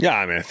everyone. Yeah.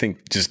 I mean, I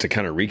think just to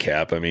kind of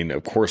recap, I mean,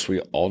 of course, we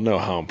all know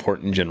how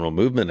important general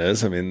movement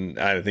is. I mean,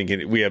 I think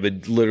we have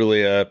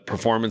literally a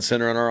performance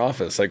center in our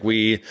office. Like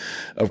we,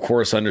 of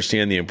course,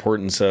 understand the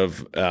importance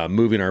of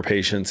moving our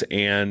patients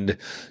and,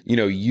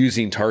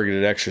 using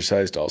targeted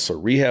exercise to also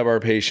rehab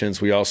our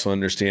patients. We also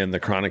understand the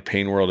chronic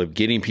pain world of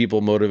getting people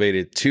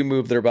motivated to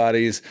move their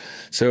bodies.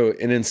 So,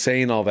 and in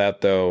saying all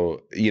that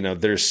though,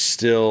 there's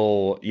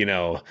still,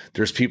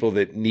 there's people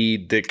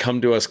that come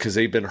to us because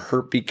they've been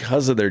hurt because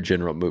of their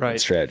general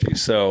movement strategy.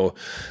 So,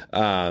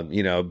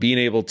 being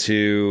able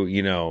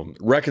to,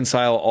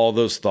 reconcile all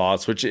those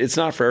thoughts, which it's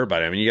not for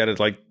everybody. I mean, you got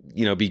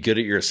to be good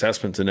at your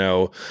assessment to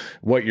know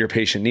what your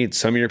patient needs.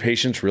 Some of your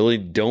patients really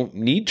don't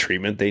need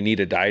treatment. They need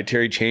a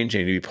dietary change. They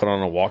need to be put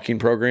on a walking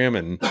program,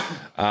 and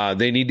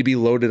they need to be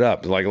loaded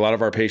up. Like a lot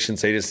of our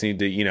patients, they just need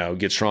to,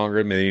 get stronger,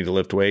 and they need to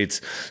lift weights.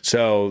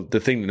 So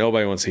the thing that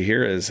nobody wants to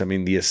hear is, I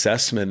mean, the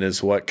assessment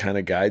is what kind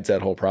of guides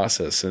that whole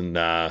process. And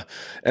I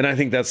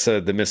think that's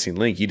the missing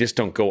link. You just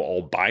don't go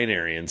all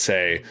binary and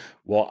say,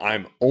 well,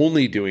 I'm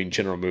only doing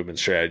general movement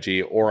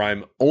strategy or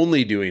I'm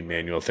only doing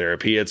manual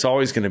therapy. It's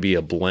always going to be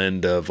a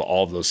blend of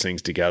all of those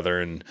things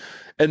together. And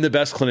the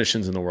best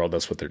clinicians in the world,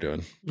 that's what they're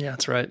doing. Yeah,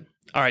 that's right.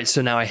 All right.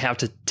 So now I have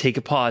to take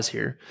a pause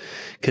here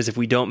because if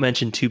we don't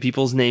mention two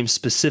people's names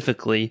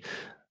specifically,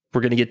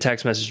 we're going to get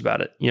text message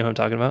about it. You know what I'm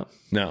talking about?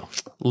 No.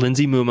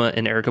 Lindsay Muma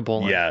and Erica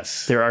Bolin.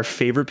 Yes. They're our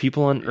favorite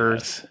people on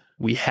earth.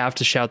 We have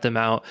to shout them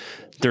out.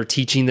 They're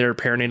teaching their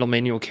perinatal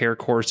manual care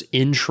course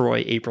in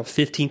Troy, April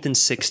 15th and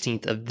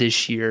 16th of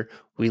this year.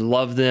 We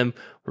love them.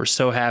 We're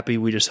so happy.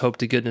 We just hope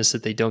to goodness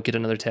that they don't get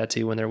another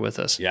tattoo when they're with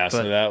us. Yeah. But,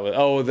 so that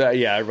was,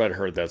 yeah, I've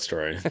heard that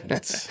story.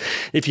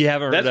 If you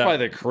haven't heard that's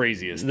probably the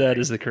craziest that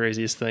is the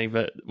craziest thing,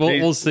 but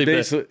we'll see.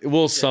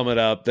 We'll sum it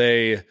up.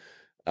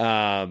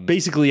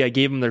 Basically, I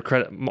gave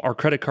them our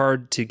credit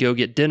card to go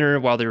get dinner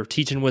while they were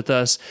teaching with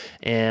us,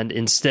 and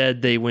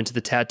instead they went to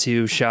the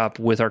tattoo shop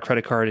with our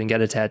credit card and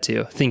got a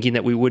tattoo, thinking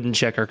that we wouldn't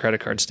check our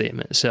credit card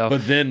statement. So,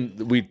 but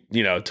then we,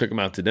 took them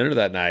out to dinner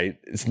that night.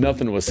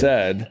 Nothing was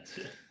said,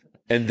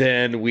 and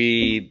then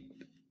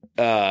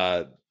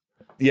so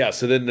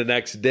then the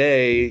next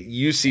day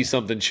you see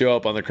something show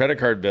up on the credit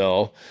card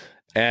bill.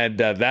 And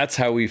that's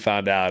how we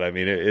found out. I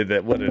mean,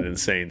 what an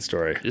insane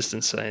story. Just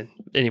insane.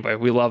 Anyway,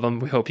 we love them.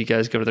 We hope you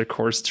guys go to their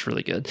course. It's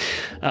really good.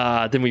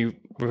 Then we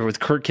were with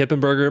Kurt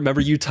Kippenberger.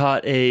 Remember you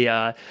taught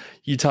a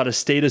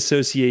state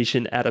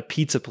association at a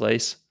pizza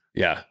place.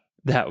 Yeah.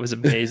 That was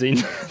amazing.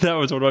 That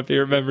was one of my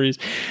favorite memories.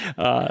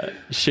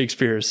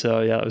 Shakespeare.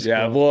 So yeah, it was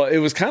cool. Well, it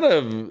was kind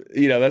of,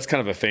 that's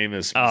kind of a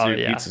famous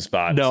pizza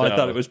spot. No, I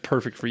thought it was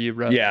perfect for you,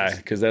 bro. Yeah,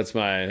 because that's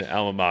my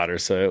alma mater.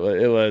 So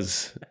it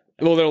was.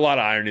 Well, there's a lot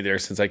of irony there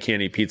since I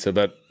can't eat pizza,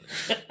 but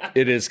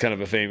it is kind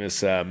of a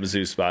famous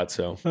Mizzou spot.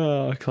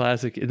 So,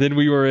 classic. And then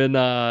we were in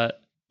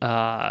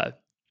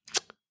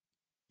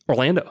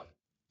Orlando,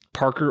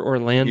 Parker,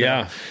 Orlando.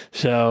 Yeah.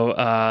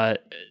 So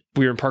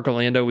we were in Park,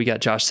 Orlando. We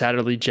got Josh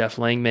Satterley, Jeff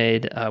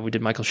Langmaid. We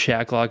did Michael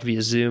Shacklock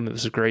via Zoom. It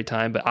was a great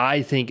time. But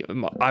I think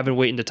I've been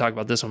waiting to talk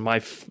about this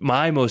one.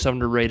 My most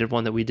underrated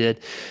one that we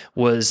did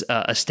was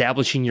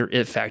establishing your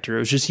it factor. It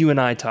was just you and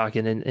I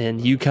talking,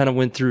 and you kind of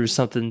went through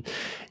something.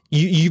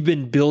 You've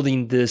been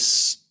building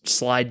this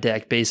slide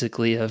deck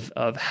basically of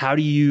how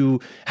do you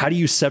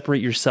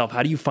separate yourself?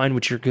 How do you find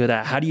what you're good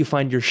at? How do you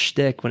find your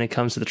shtick when it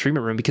comes to the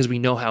treatment room? Because we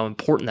know how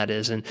important that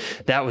is. And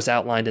that was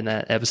outlined in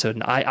that episode.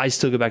 And I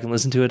still go back and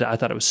listen to it. I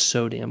thought it was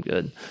so damn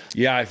good.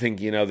 Yeah, I think,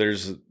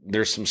 there's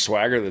some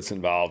swagger that's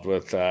involved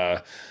with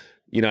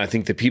I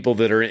think the people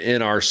that are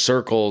in our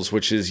circles,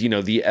 which is,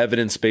 the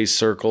evidence-based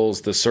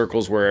circles, the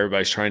circles where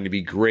everybody's trying to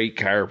be great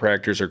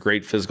chiropractors or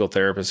great physical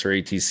therapists or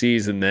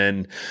ATCs. And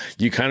then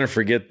you kind of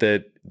forget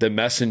that the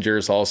messenger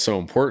is also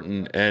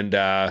important. And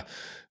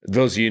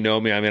those of you know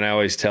me, I mean, I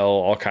always tell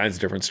all kinds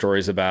of different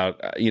stories about,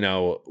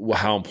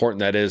 how important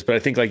that is. But I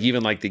think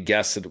even the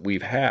guests that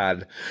we've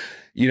had,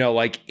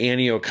 like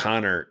Annie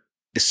O'Connor,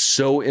 is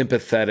so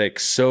empathetic,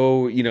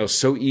 so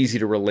easy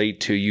to relate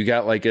to. You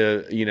got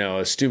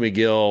a Stu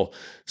McGill,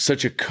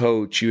 such a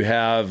coach. You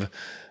have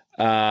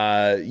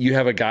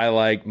a guy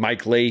like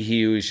Mike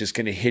Leahy who's just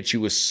going to hit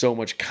you with so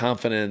much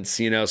confidence,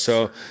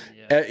 so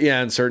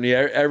and certainly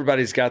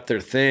everybody's got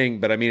their thing.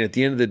 But I mean, at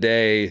the end of the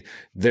day,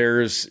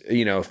 there's,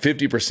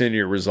 50% of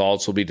your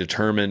results will be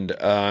determined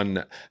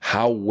on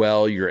how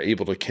well you're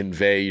able to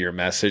convey your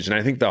message. And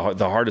I think the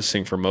hardest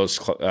thing for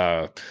most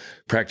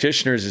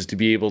practitioners is to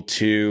be able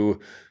to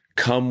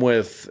come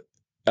with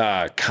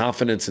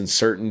confidence and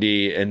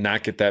certainty and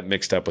not get that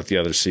mixed up with the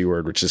other C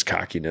word, which is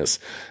cockiness.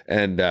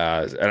 And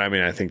I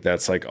mean, I think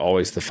that's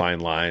always the fine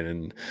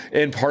line.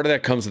 And part of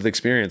that comes with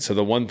experience. So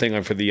the one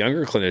thing for the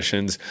younger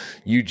clinicians,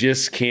 you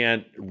just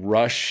can't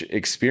rush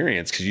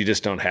experience because you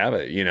just don't have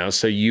it,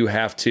 so you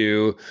have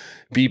to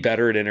be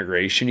better at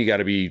integration. You got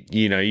to be,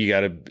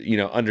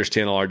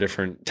 understand all our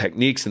different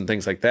techniques and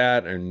things like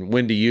that and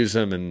when to use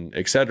them and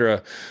et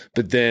cetera.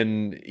 But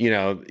then,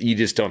 you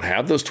just don't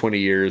have those 20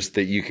 years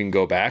that you can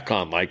go back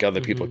on like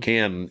other people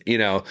can,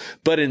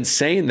 But in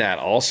saying that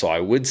also, I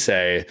would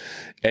say,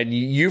 and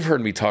you've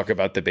heard me talk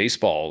about the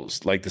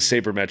baseballs, like the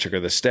sabermetric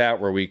or the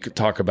stat where we could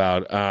talk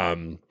about,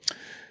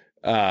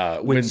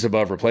 wins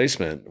above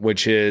replacement,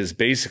 which is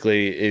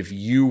basically if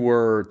you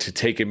were to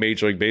take a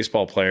Major League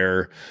Baseball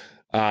player,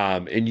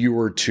 and you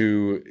were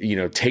to,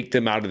 take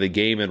them out of the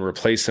game and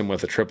replace them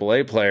with a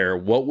AAA player,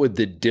 what would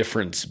the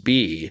difference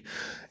be?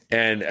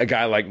 And a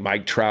guy like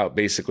Mike Trout,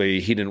 basically,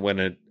 he didn't win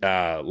it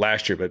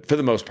last year, but for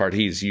the most part,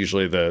 he's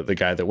usually the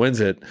guy that wins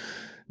it.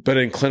 But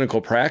in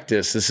clinical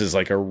practice, this is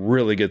a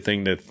really good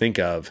thing to think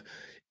of.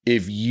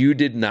 If you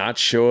did not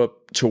show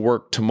up to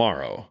work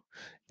tomorrow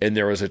and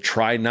there was a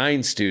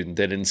Tri-9 student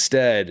that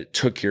instead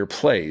took your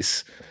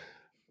place,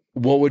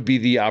 what would be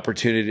the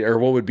opportunity or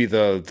what would be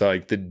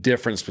the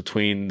difference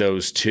between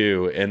those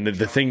two? And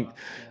the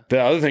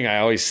other thing I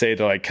always say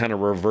to kind of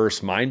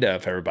reverse mind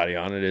F everybody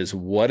on it is,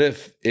 what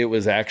if it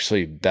was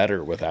actually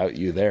better without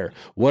you there?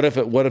 What if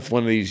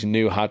one of these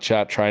new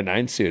hotshot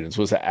Tri-9 students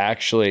was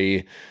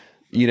actually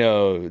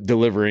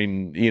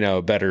delivering,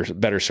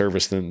 better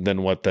service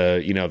than what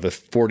the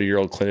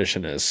 40-year-old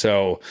clinician is.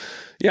 So,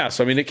 yeah.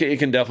 So, I mean, it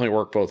can definitely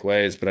work both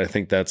ways, but I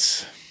think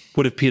that's.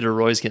 What if Peter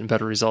Roy's getting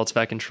better results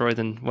back in Troy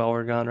than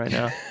Oregon right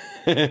now?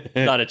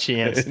 Not a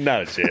chance.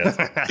 Not a chance.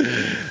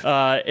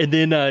 And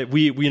then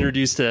we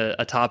introduced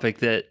a topic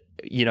that,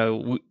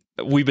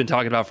 we've been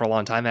talking about for a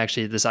long time,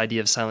 actually, this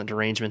idea of silent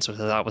derangements, which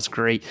I thought was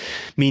great,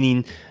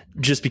 meaning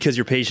just because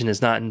your patient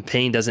is not in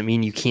pain doesn't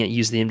mean you can't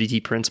use the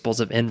MDT principles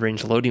of end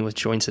range loading with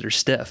joints that are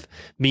stiff,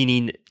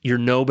 meaning you're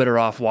not better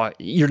off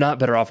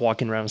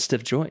walking around with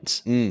stiff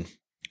joints.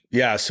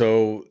 Yeah.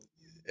 So,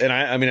 and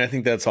I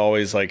think that's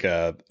always like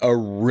a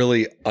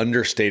really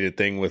understated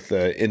thing in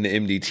the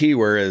MDT,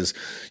 whereas,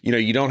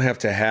 you don't have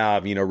to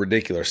have,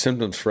 ridiculous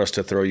symptoms for us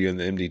to throw you in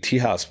the MDT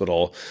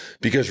hospital,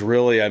 because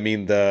really, I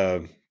mean,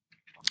 the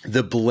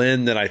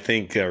blend that I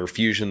think, or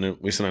fusion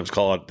that we sometimes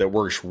call it, that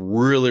works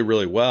really,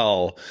 really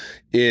well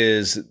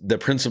is the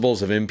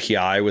principles of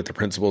MPI with the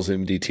principles of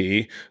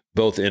MDT,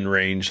 both in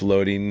range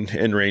loading,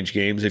 in range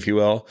games, if you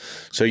will.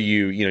 So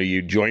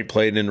you joint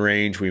plate in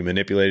range, we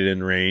manipulated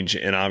in range,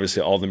 and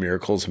obviously all the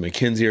miracles of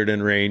McKinsey are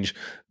in range.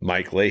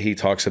 Mike Leahy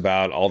talks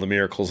about all the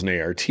miracles in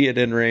ART at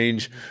in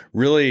range.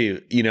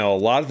 Really, a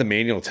lot of the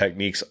manual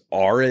techniques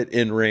are at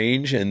in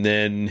range. And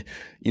then,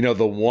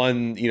 the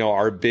one,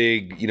 our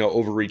big,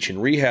 overreaching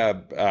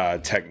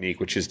rehab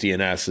technique, which is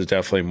DNS, is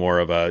definitely more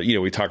of a,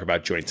 we talk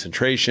about joint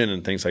centration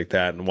and things like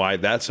that and why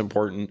that's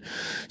important.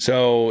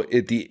 So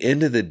at the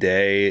end of the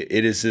day,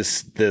 it is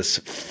this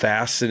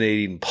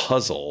fascinating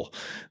puzzle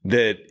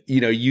that,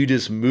 you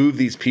just move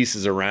these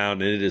pieces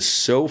around, and it is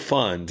so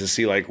fun to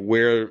see like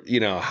where,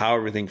 how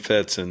everything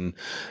fits. And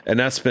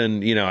that's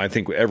been, I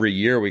think every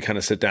year we kind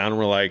of sit down and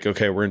we're like,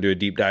 okay, we're gonna do a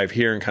deep dive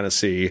here and kind of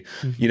see,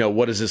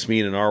 what does this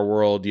mean in our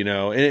world,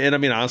 and I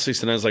mean, honestly,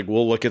 sometimes like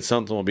we'll look at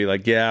something, we'll be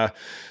like, yeah,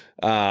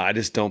 I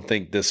just don't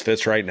think this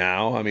fits right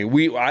now. I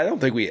mean, I don't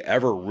think we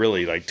ever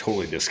really like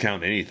totally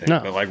discount anything,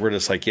 but like, we're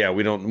just like, yeah,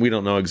 we don't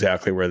know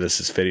exactly where this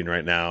is fitting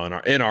right now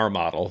in our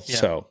model. Yeah.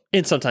 So,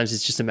 and sometimes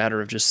it's just a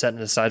matter of just setting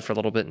it aside for a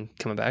little bit and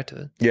coming back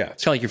to it. Yeah.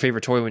 It's kind of like your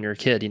favorite toy when you're a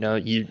kid,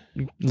 you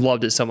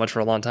loved it so much for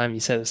a long time,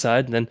 you set it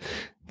aside, and then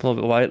a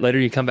little bit later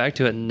you come back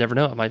to it and never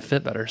know, it might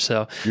fit better.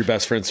 So your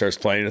best friend starts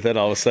playing with it.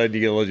 All of a sudden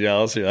you get a little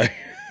jealous. You're like,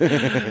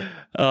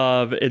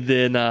 and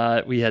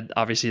then we had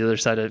obviously the other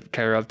side of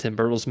Kyra, Tim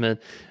Bertelsmann.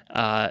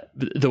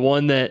 The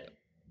one that,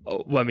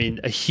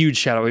 a huge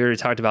shout out. We already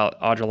talked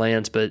about Audra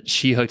Lance, but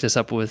she hooked us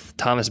up with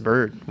Thomas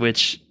Bird,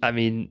 which,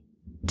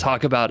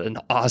 talk about an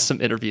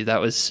awesome interview.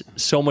 That was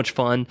so much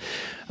fun.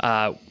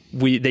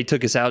 They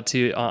took us out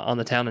to on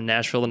the town in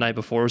Nashville the night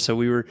before, so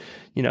we were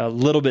a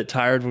little bit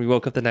tired when we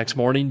woke up the next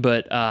morning.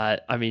 But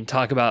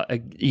talk about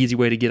an easy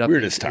way to get up. We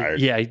were just tired.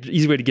 Yeah,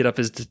 easy way to get up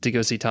is to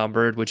go see Tom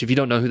Bird. Which, if you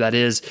don't know who that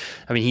is,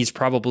 he's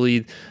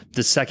probably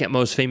the second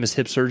most famous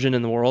hip surgeon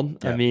in the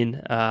world.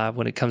 Yeah.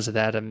 When it comes to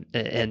that, and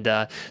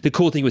the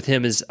cool thing with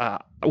him is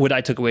what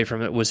I took away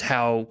from it was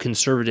how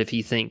conservative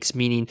he thinks.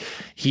 Meaning,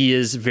 he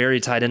is very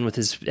tied in with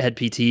his head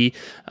PT.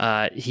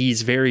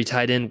 He's very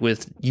tied in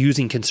with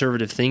using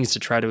conservative things to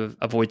try to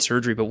avoid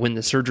surgery, but when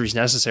the surgery is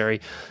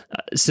necessary,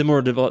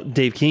 similar to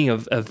Dave King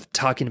of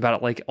talking about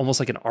it like almost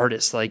like an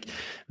artist, like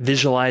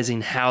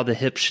visualizing how the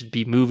hip should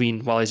be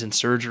moving while he's in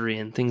surgery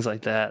and things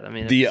like that.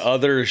 The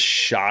other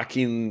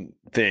shocking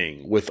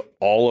thing with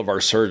all of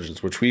our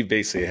surgeons, which we've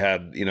basically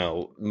had,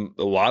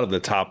 a lot of the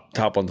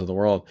top ones in the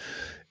world,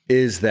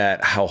 is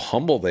that how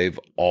humble they've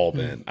all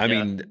been. I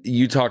mean,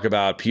 you talk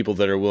about people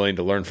that are willing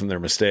to learn from their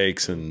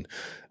mistakes and,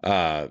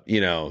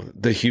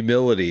 the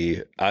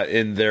humility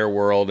in their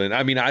world. And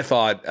I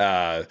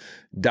thought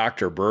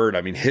Dr. Bird,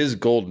 his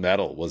gold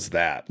medal was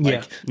that.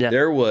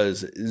 There was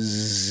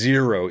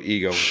zero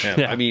ego with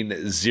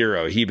him.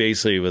 Zero. He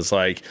basically was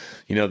like,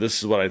 this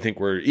is what I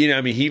think we're, he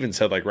even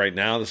said like right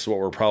now, this is what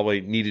we're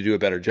probably need to do a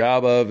better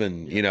job of,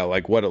 and,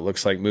 like what it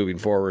looks like moving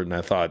forward. And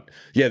I thought,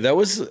 yeah, that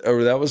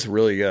was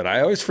really good.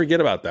 I always forget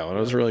about that one. It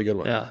was a really good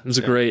one. Yeah. It was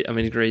a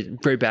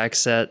great back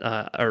set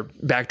or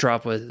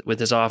backdrop with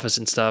his office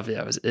and stuff.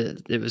 Yeah.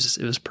 It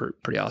was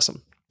pretty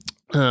awesome.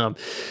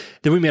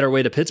 Then we made our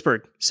way to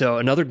Pittsburgh. So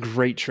another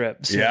great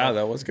trip. So yeah,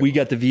 that was good. We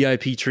got the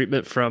VIP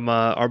treatment from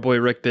our boy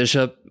Rick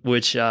Bishop,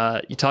 which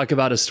you talk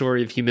about a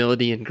story of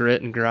humility and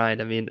grit and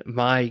grind.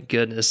 My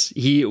goodness.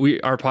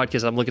 Our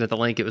podcast, I'm looking at the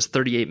link, it was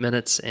 38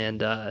 minutes. And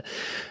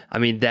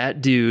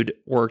that dude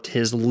worked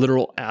his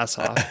literal ass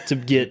off to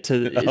get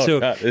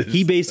to.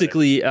 He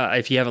basically,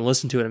 if you haven't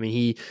listened to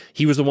it,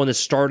 he was the one that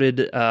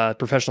started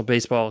Professional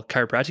Baseball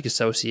Chiropractic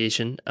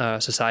Association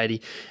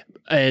Society.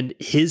 And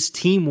his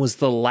team was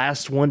the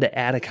last one to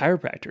add a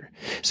chiropractor.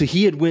 So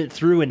he had went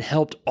through and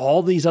helped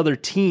all these other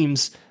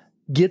teams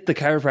get the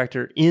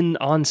chiropractor in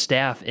on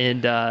staff,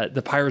 and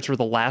the Pirates were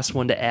the last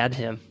one to add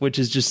him, which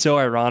is just so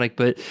ironic.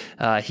 But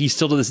he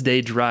still to this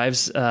day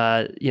drives,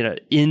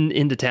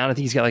 into town. I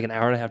think he's got like an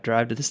hour and a half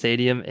drive to the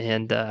stadium,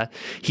 and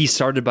he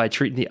started by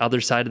treating the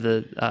other side of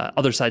the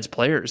other side's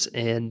players,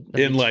 and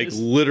in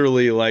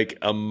literally like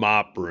a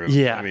mop room.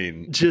 Yeah, I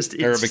mean, just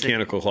or a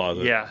mechanical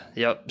closet. Yeah,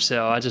 yep.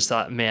 So I just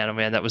thought, man, oh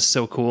man, that was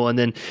so cool. And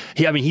then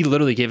he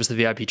literally gave us the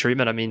VIP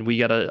treatment. I mean, we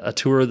got a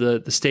tour of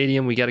the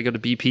stadium. We got to go to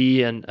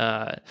BP, and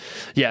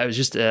it was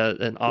just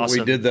an awesome.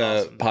 We did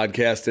the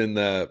podcast in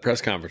the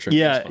press conference room.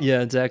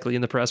 Yeah, exactly,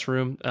 in the press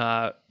room.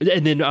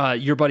 And then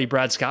your buddy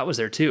Brad Scott was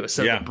there too.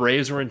 So the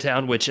Braves were in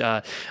town, which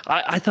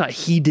I thought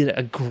he did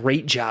a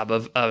great job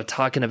of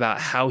talking about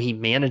how he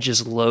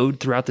manages load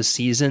throughout the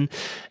season,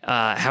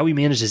 how he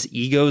manages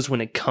egos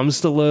when it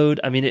comes to load.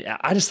 I mean,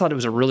 I just thought it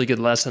was a really good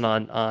lesson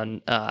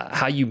on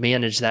how you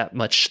manage that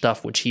much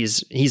stuff, which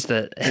he's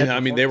the head. I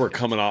mean, they were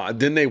coming off.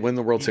 Didn't they win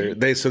the World Series?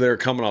 They were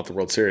coming off the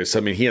World Series. So,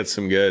 I mean, he had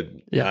some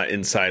good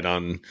insight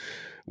on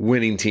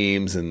winning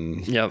teams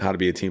and how to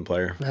be a team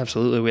player.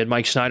 Absolutely. We had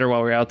Mike Schneider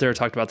while we were out there,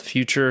 talked about the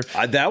future.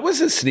 That was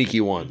a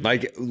sneaky one.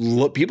 Like,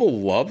 people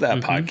love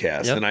that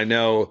podcast. And I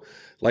know,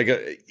 like,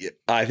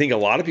 I think a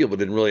lot of people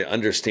didn't really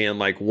understand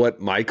like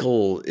what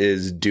Michael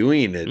is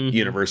doing at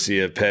University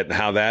of Pitt and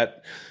how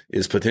that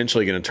is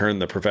potentially going to turn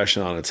the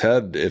profession on its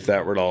head if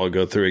that were to all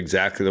go through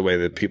exactly the way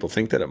that people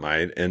think that it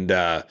might.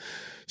 And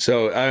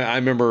so I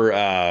remember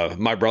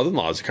my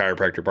brother-in-law is a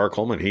chiropractor, Bart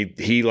Coleman.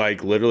 He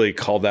like literally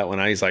called that one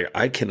out. He's like,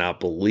 I cannot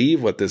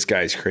believe what this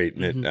guy's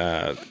creating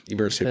at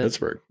University of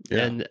Pittsburgh.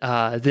 Yeah.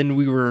 And then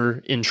we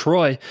were in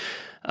Troy.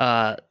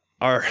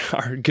 Our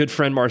good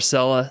friend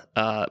Marcella,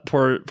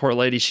 poor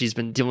lady, she's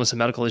been dealing with some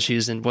medical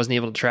issues and wasn't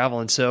able to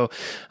travel. And so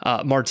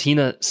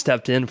Martina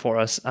stepped in for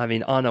us. I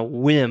mean, on a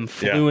whim,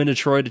 flew into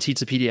Troy to teach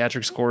the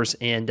pediatrics course.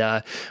 And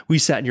we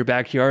sat in your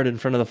backyard in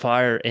front of the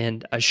fire,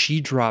 and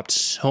she dropped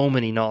so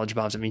many knowledge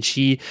bombs. I mean,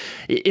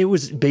 it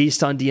was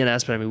based on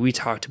DNS, but I mean, we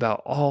talked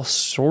about all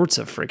sorts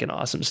of freaking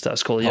awesome stuff.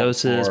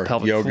 Scoliosis,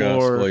 pelvic yoga,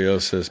 floor.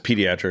 Scoliosis,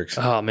 pediatrics.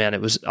 Oh man,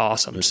 it was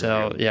awesome.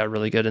 So yeah,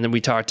 really good. And then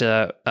we talked,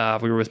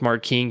 we were with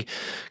Mark King,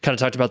 kind of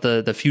talked about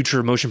the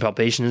future Motion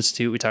Palpation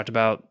Institute. We talked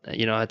about,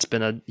 it's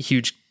been a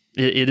huge,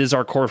 it is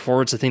our core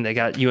forward. It's the thing that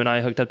got you and I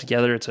hooked up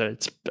together.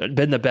 It's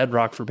been the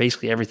bedrock for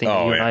basically everything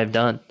that you and I have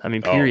done. I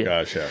mean, period.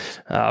 Oh gosh,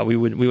 yeah. We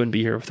wouldn't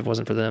be here if it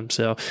wasn't for them.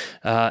 So,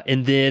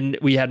 and then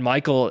we had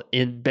Michael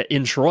in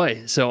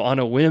Troy. So on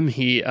a whim,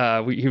 he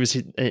was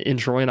in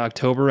Troy in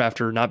October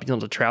after not being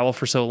able to travel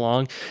for so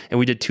long, and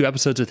we did 2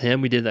 episodes with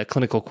him. We did that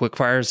clinical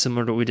quickfire,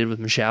 similar to what we did with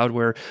Michaud,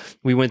 where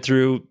we went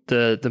through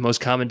the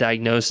most common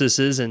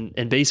diagnoses,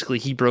 and basically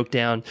he broke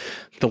down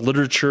the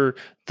literature,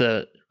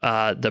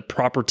 the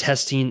proper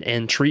testing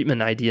and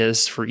treatment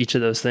ideas for each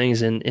of those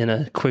things in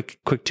a quick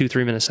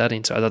 2-3 minute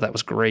setting. So I thought that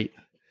was great.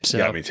 So,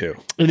 yeah, me too.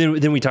 And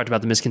then we talked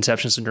about the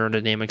misconceptions of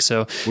neurodynamics.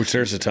 So, which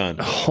there's a ton.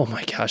 Oh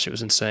my gosh, it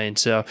was insane.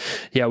 So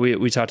yeah,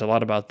 we talked a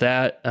lot about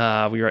that.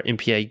 We were at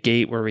MPA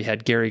Gate where we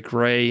had Gary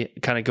Gray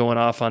kind of going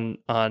off on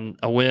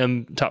a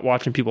whim,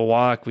 watching people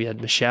walk. We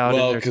had Michaud.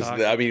 Well, because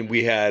I mean,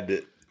 we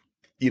had,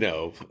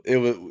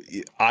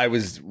 I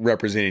was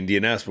representing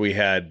DNS, but we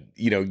had,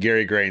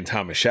 Gary Gray and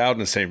Tom Michaud in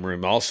the same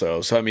room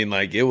also. So, I mean,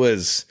 like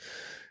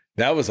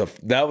that was a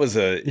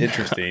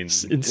interesting,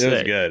 it was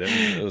good.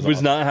 It was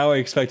awesome. Not how I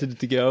expected it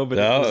to go, but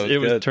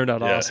it turned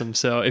out awesome.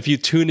 So if you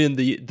tune in,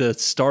 the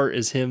start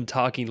is him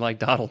talking like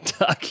Donald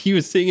Duck. He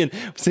was singing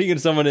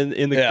someone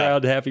in the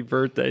crowd happy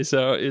birthday.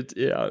 So it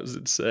was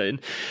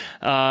insane.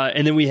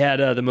 And then we had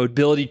the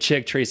mobility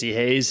chick, Tracy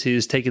Hayes,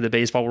 who's taking the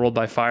baseball world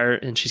by fire.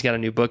 And she's got a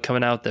new book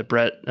coming out that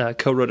Brett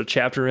co-wrote a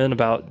chapter in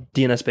about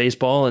DNS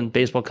baseball and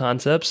baseball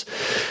concepts.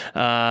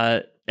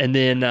 And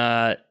then,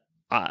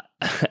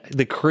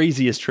 the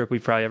craziest trip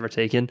we've probably ever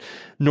taken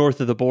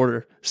north of the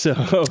border. So,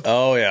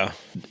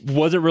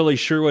 wasn't really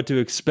sure what to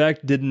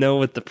expect. Didn't know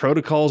what the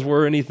protocols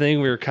were or anything.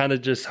 We were kind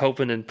of just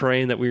hoping and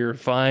praying that we were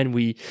fine.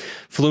 We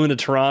flew into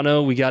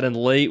Toronto. We got in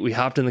late. We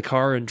hopped in the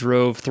car and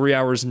drove 3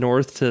 hours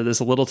north to this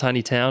little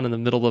tiny town in the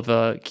middle of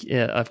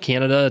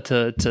Canada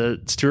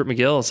to Stuart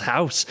McGill's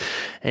house.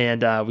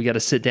 And we got to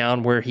sit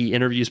down where he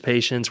interviews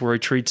patients, where he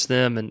treats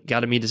them, and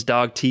got to meet his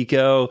dog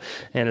Tico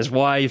and his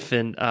wife.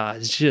 And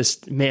it's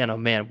just, man, oh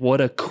man,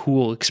 what a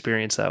cool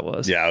experience that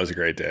was. Yeah, it was a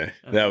great day.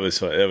 That was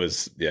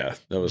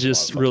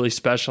just really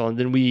special. And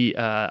then we,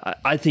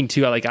 I think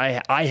too,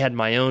 I had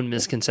my own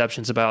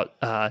misconceptions about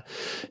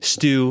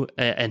Stu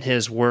and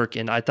his work,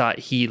 and I thought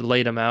he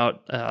laid them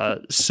out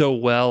so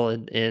well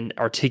and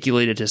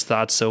articulated his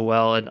thoughts so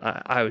well, and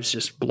I was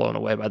just blown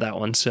away by that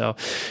one. So,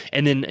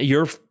 and then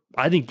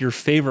I think your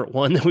favorite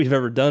one that we've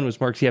ever done was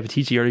Mark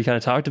Ciapatici. You already kind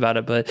of talked about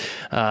it, but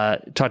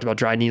talked about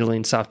dry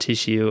needling, soft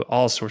tissue,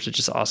 all sorts of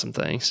just awesome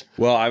things.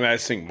 Well, I mean, I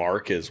think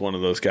Mark is one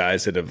of those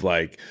guys that have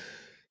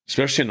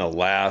especially in the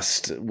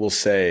last, we'll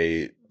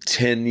say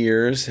 10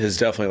 years, has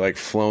definitely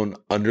flown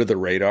under the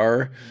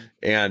radar.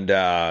 And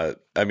I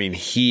mean,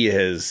 he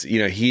has,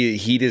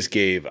 he just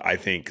gave, I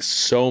think,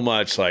 so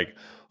much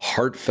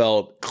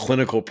heartfelt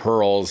clinical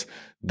pearls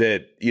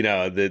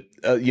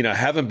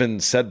haven't been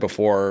said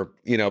before,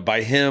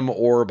 by him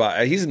or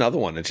by, he's another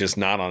one that's just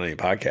not on any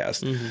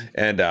podcast.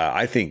 And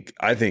I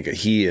think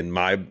he, in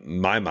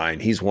my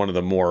mind, he's one of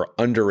the more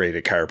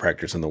underrated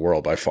chiropractors in the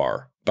world by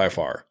far.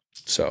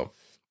 So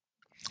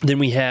then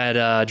we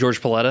had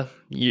George Paletta,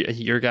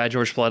 your guy,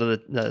 George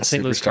Paletta, the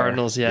St. Louis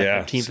Cardinals,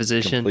 team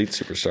physician. Complete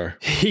superstar.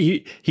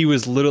 He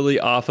was literally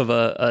off of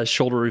a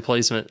shoulder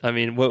replacement. I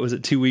mean, what was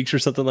it, 2 weeks or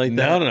something like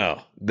that?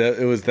 No.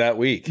 It was that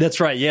week. That's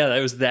right. Yeah,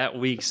 it was that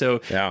week.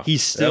 So he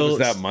still,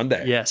 that was that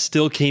Monday. Yeah,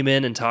 still came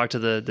in and talked to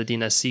the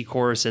DNSC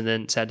course and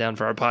then sat down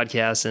for our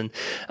podcast, and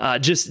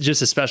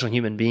just a special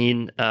human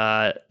being,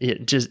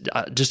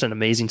 just an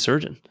amazing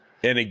surgeon.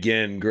 And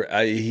again,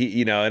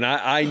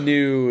 I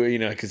knew,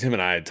 because him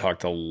and I had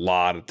talked a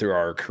lot through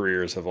our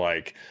careers of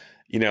like,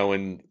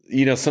 when,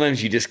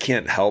 sometimes you just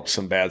can't help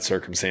some bad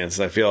circumstances.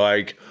 I feel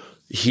like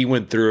he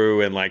went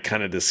through and like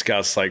kind of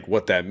discussed like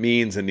what that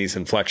means and these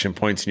inflection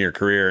points in your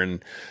career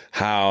and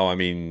how, I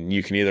mean,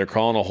 you can either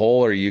crawl in a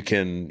hole or you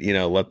can,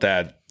 let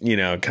that,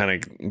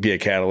 kind of be a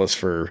catalyst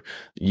for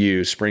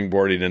you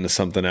springboarding into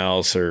something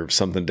else or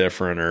something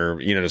different or,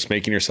 just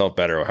making yourself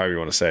better or however you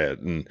want to say it.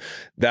 And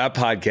that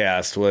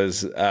podcast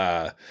was,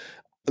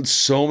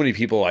 so many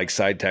people like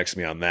side text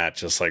me on that,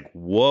 just like,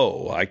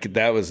 whoa,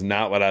 that was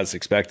not what I was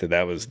expected.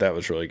 That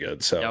was really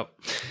good. So, yep.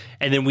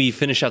 And then we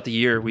finish out the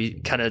year. We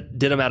kind of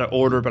did them out of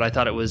order, but I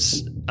thought it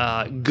was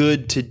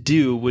good to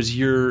do was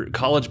your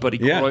college buddy,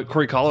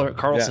 Corey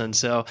Carlson. Yeah.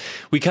 So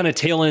we kind of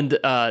tail end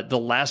the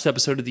last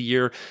episode of the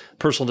year,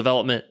 personal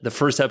development. The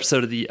first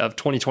episode of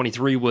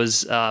 2023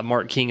 was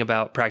Mark King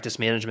about practice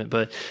management.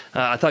 But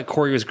I thought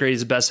Corey was great.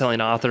 He's a best-selling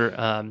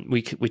author.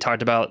 We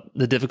talked about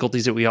the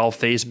difficulties that we all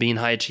face being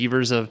high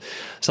achievers of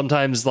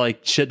sometimes like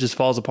shit just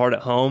falls apart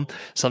at home.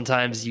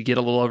 Sometimes you get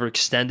a little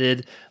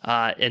overextended.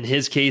 In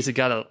his case, it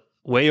got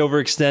way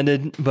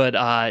overextended, but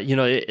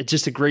it's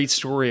just a great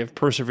story of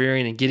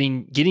persevering and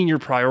getting your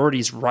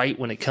priorities right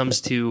when it comes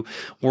to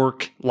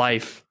work,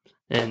 life,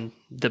 and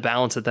the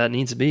balance that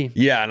needs to be.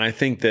 Yeah, and I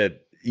think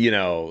that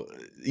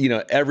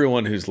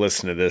everyone who's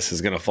listening to this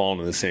is going to fall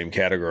into the same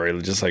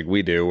category, just like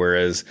we do.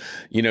 Whereas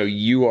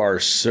you are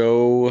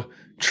so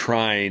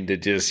trying to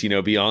just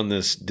be on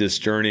this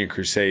journey and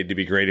crusade to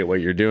be great at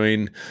what you're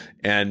doing,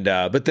 and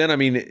but then I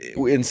mean,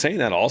 in saying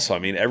that also, I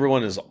mean,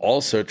 everyone is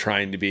also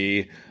trying to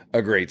be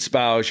a great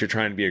spouse. You're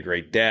trying to be a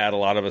great dad. A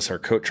lot of us are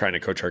trying to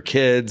coach our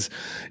kids.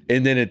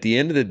 And then at the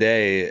end of the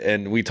day,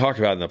 and we talk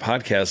about in the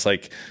podcast,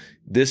 like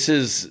this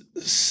is,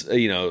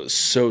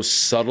 so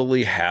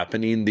subtly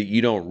happening that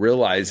you don't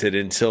realize it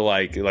until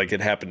like it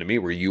happened to me,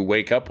 where you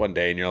wake up one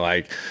day and you're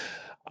like,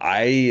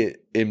 I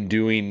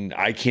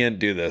can't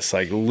do this.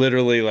 Like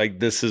literally,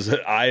 like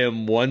I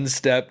am one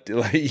step,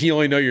 like you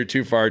only know you're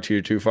too far,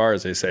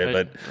 as they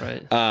say.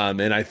 Right.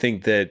 And I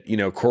think that,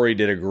 Corey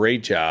did a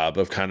great job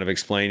of kind of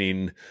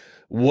explaining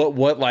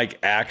what like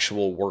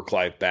actual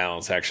work-life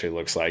balance actually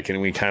looks like.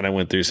 And we kind of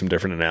went through some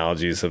different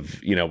analogies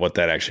of, what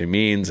that actually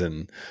means.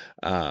 And,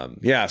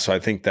 so I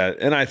think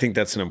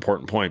that's an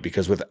important point,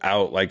 because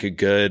without like a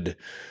good,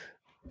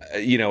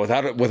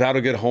 without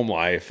a good home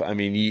life, I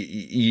mean,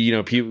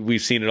 people,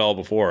 we've seen it all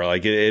before.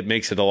 Like it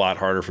makes it a lot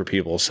harder for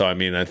people. So, I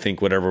mean, I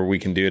think whatever we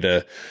can do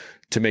to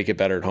make it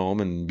better at home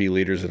and be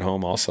leaders at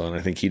home also. And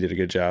I think he did a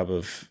good job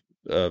of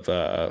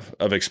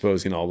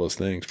exposing all those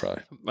things.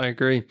 Probably. I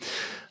agree.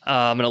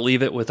 I'm going to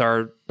leave it with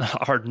our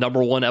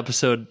number one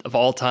episode of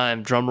all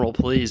time. Drum roll,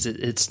 please.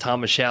 It's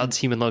Thomas Shoud's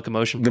Human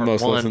Locomotion Part 1. The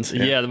most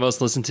listened. Yeah, the most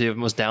listened to,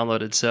 most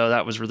downloaded. So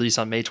that was released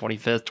on May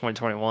 25th,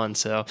 2021.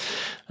 So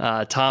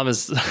Tom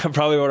is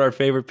probably one of our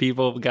favorite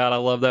people. God, I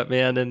love that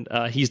man. And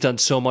he's done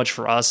so much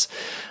for us.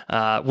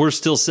 We're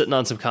still sitting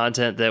on some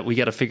content that we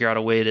got to figure out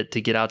a way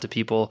to get out to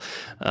people.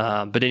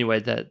 But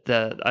anyway,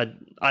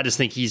 I just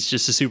think he's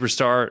just a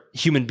superstar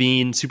human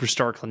being,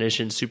 superstar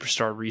clinician,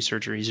 superstar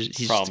researcher.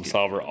 He's problem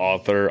solver,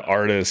 author,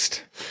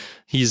 artist.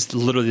 He's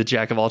literally the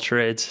jack of all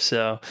trades.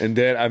 So, and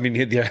then, I mean,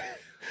 yeah.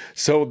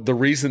 So the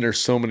reason there's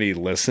so many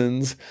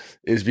listens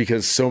is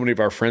because so many of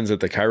our friends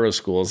at the Chiro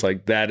schools,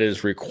 like that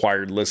is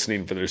required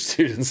listening for their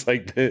students.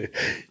 Like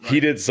he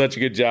did such a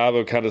good job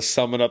of kind of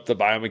summing up the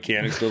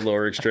biomechanics of the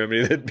lower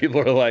extremity that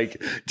people are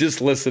like,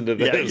 just listen to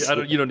this.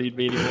 Yeah, you don't need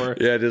me anymore.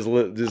 Yeah, just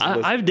listen.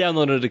 I've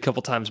downloaded it a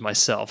couple times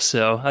myself,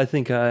 so I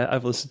think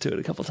I've listened to it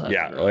a couple times.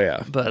 Yeah, oh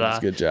yeah, but that's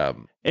a good job.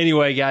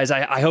 Anyway, guys,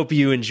 I hope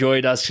you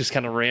enjoyed us just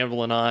kind of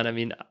rambling on. I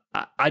mean,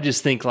 I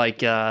just think like,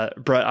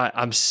 Brett,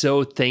 I'm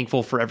so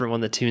thankful for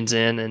everyone that tunes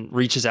in and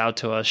reaches out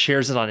to us,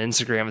 shares it on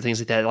Instagram and things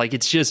like that. Like,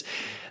 it's just,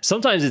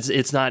 sometimes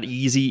it's not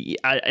easy.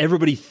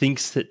 Everybody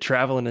thinks that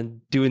traveling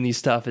and doing these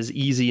stuff is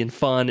easy and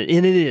fun.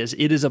 And it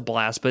is a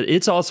blast, but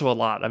it's also a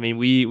lot. I mean,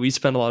 we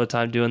spend a lot of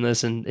time doing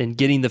this, and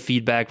getting the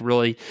feedback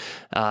really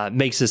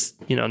makes us,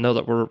 know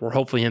that we're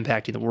hopefully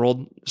impacting the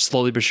world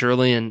slowly but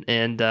surely,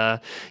 and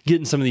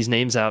getting some of these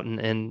names out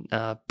and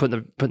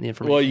putting the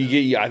information.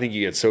 Well, I think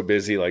you get so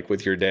busy like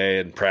with your day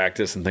and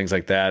practice and things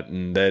like that,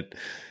 and that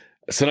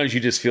sometimes you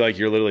just feel like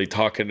you're literally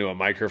talking to a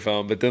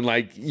microphone, but then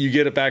like you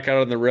get it back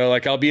out on the road.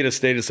 Like I'll be at a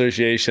state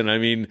association. I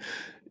mean,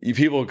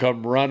 people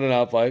come running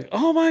up like,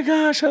 oh my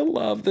gosh, I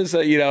love this.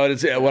 And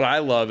it's what I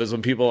love is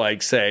when people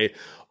like say,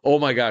 oh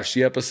my gosh,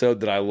 the episode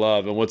that I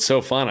love. And what's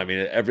so fun, I mean,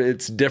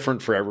 it's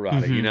different for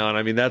everybody, and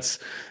I mean, that's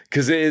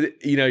because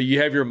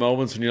you have your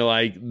moments when you're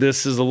like,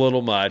 this is a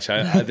little much.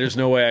 There's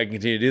no way I can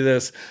continue to do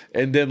this.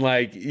 And then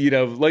like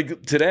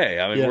today,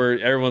 I mean, where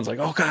everyone's like,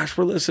 oh gosh,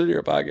 we're listening to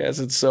your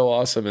podcast. It's so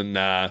awesome. And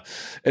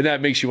that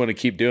makes you want to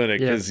keep doing it.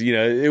 Cause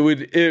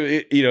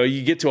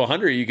you get to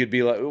 100, you could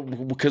be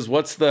like, because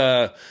what's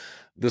the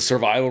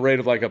survival rate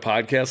of like a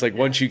podcast? Like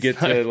once you get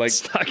to like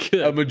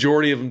a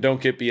majority of them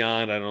don't get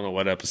beyond, I don't know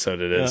what episode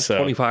it is. So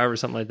 25 or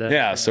something like that.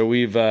 Yeah. So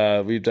we've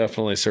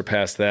definitely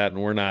surpassed that,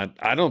 and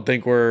I don't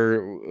think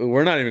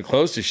we're not even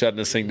close to shutting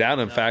this thing down.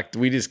 In fact,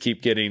 we just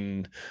keep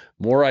getting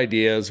more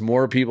ideas,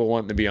 more people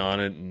wanting to be on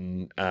it.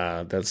 And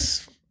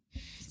that's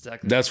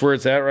where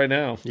it's at right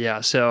now. Yeah.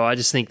 So I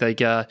just think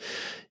like,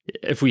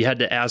 if we had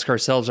to ask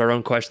ourselves our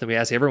own question that we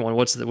ask everyone,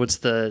 what's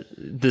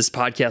this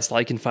podcast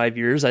like in 5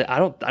 years? I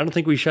don't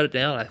think we shut it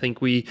down. I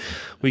think we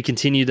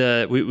continue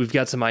to, we've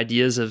got some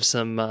ideas of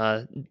some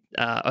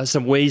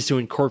ways to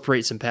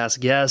incorporate some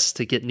past guests,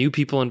 to get new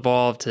people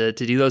involved, to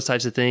do those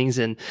types of things.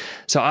 And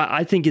so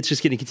I think it's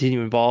just going to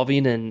continue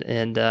evolving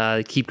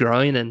and keep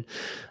growing. And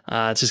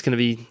it's just going to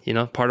be,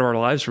 part of our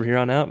lives from here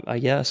on out, I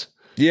guess.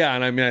 Yeah,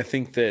 and I mean, I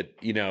think that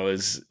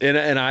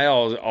and I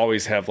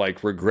always have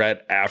like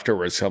regret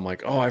afterwards. So I'm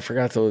like, oh, I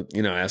forgot to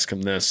ask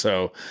him this.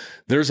 So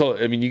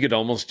you could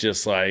almost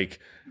just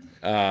like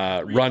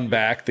run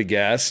back the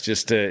guest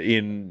just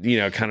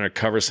to kind of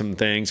cover some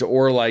things,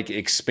 or like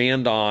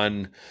expand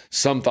on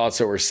some thoughts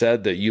that were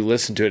said that you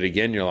listen to it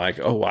again. You're like,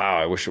 oh wow,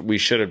 I wish we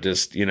should have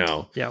just went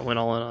all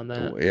in on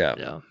that.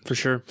 Yeah, for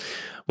sure.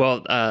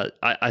 Well,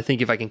 I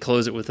think if I can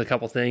close it with a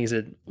couple things.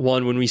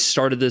 One, when we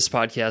started this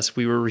podcast,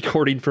 we were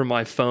recording from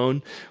my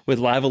phone with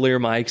lavalier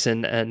mics,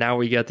 and now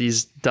we got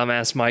these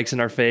dumbass mics in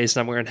our face,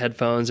 and I'm wearing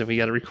headphones, and we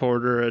got a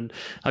recorder, and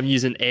I'm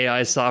using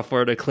AI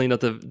software to clean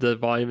up the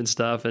volume and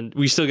stuff. And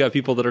we still got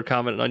people that are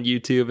commenting on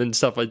YouTube and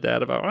stuff like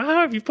that about,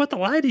 wow, have you put the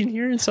lighting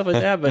here and stuff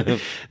like that.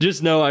 But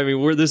just know, I mean,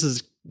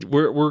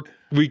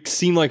 we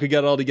seem like we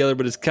got it all together,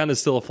 but it's kind of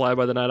still a fly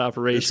by the night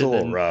operation. It's a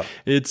little rough.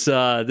 It's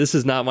this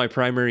is not my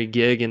primary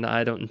gig, and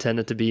I don't intend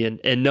it to be.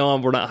 And no,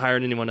 we're not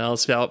hiring anyone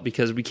else out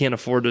because we can't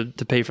afford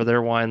to pay for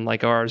their wine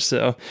like ours.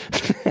 So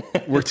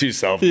we're too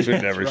selfish. We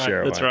never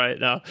share. That's right.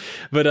 No,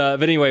 but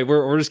anyway,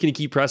 we're just going to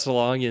keep pressing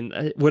along.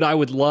 And what I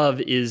would love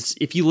is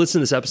if you listen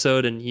to this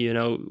episode and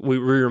we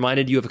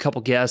reminded you of a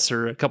couple guests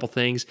or a couple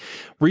things,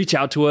 reach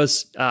out to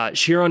us,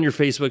 share on your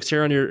Facebook,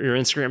 share on your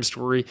Instagram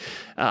story,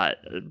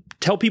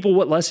 tell people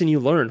what lesson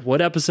you learned. What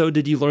episode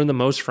did you learn the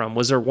most from?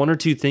 Was there one or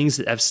two things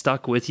that have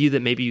stuck with you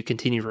that maybe you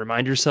continue to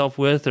remind yourself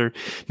with, or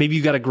maybe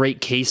you got a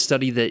great case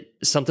study that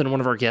something one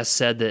of our guests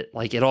said that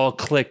like it all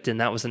clicked and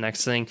that was the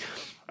next thing?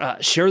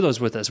 Share those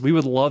with us. We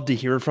would love to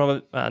hear from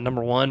it.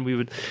 Number one, we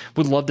would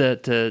love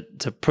to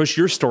push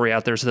your story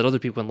out there so that other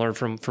people can learn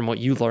from what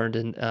you learned.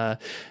 And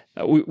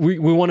we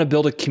want to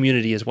build a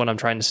community is what I'm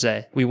trying to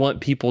say. We want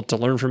people to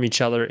learn from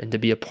each other and to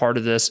be a part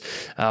of this.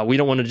 We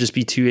don't want to just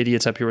be two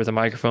idiots up here with a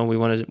microphone. We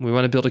want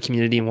to build a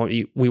community,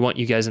 and we want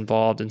you guys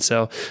involved. And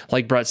so,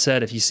 like Brett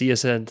said, if you see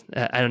us at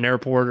an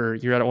airport or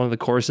you're at one of the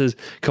courses,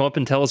 come up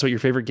and tell us what your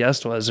favorite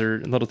guest was, or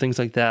little things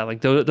like that.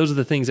 Like those are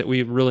the things that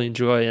we really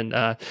enjoy. And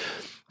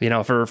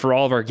for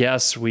all of our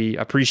guests, we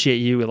appreciate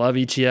you. We love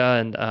each of you.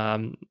 And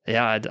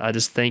I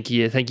just thank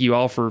you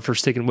all for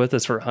sticking with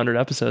us for 100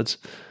 episodes.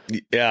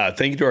 Yeah.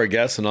 Thank you to our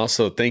guests. And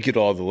also thank you to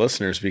all the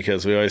listeners,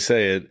 because we always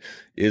say it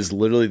is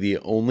literally the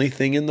only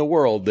thing in the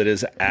world that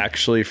is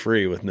actually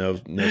free with no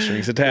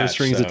strings attached. No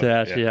strings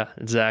attached. Yeah,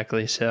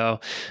 exactly. So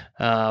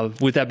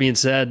with that being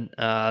said,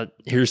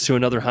 here's to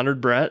another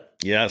 100, Brett.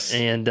 Yes.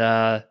 And,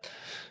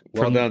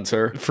 well done,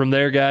 sir. From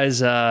there, guys,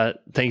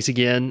 thanks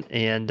again.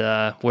 And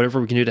whatever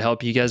we can do to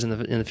help you guys in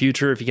the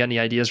future, if you got any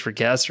ideas for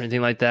guests or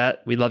anything like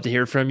that, we'd love to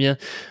hear from you.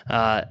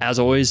 As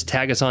always,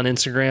 tag us on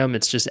Instagram.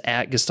 It's just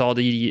at Gestalt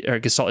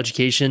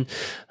Education.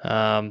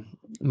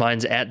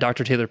 Mine's at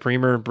Dr. Taylor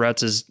Premer.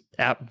 Brett's is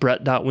at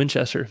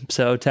Brett.Winchester.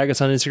 So tag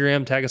us on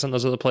Instagram, tag us on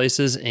those other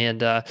places.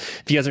 And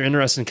if you guys are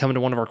interested in coming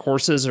to one of our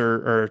courses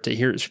or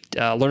to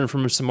learn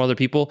from some other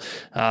people,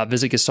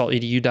 visit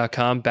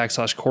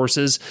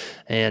gestaltedu.com/courses.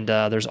 And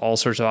there's all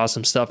sorts of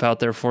awesome stuff out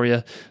there for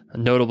you.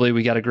 Notably,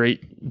 we got a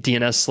great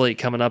DNS slate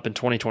coming up in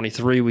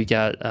 2023. We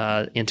got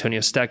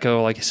Antonio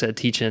Stecco, like I said,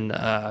 teaching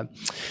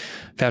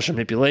fascial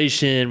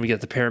manipulation. We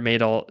got the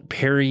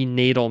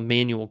perinatal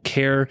manual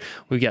care.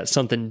 We got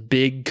something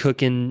big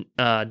cooking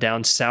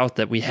down south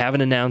that we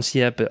haven't announced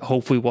yet, but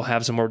hopefully we'll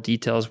have some more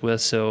details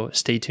with. So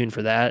stay tuned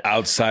for that.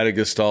 Outside of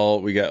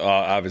Gestalt, we got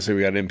obviously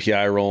we got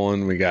MPI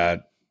rolling. We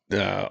got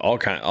all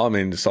kinds of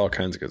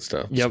good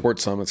stuff. Yep.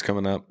 Sports summits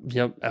coming up.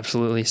 Yep,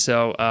 absolutely.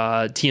 So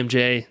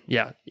TMJ,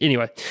 yeah.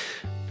 Anyway,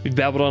 we've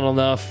babbled on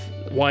enough.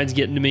 Wine's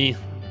getting to me.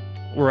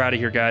 We're out of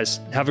here, guys.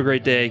 Have a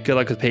great day. Good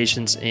luck with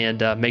patience, and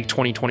make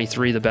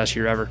 2023 the best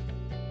year ever.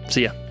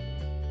 See ya.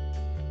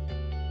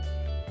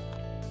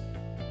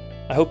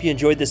 I hope you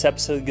enjoyed this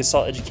episode of the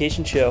Gestalt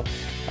Education Show.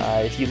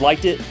 If you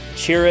liked it,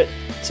 share it,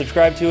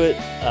 subscribe to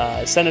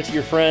it, send it to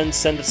your friends,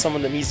 send it to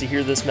someone that needs to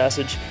hear this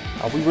message.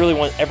 We really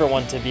want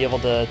everyone to be able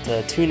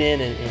to tune in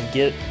and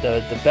get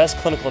the best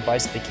clinical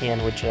advice that they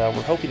can, which we're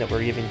hoping that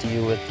we're giving to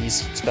you with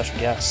these special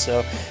guests.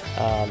 So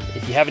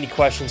if you have any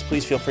questions,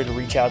 please feel free to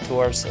reach out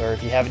to us, or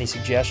if you have any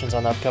suggestions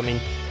on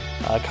upcoming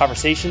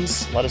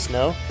conversations, let us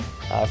know.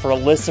 For a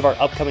list of our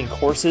upcoming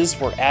courses,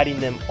 we're adding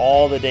them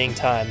all the dang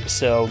time.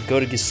 So go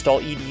to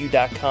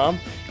gestaltedu.com,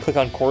 click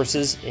on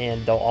courses,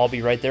 and they'll all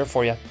be right there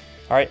for you.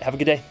 All right, have a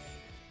good day.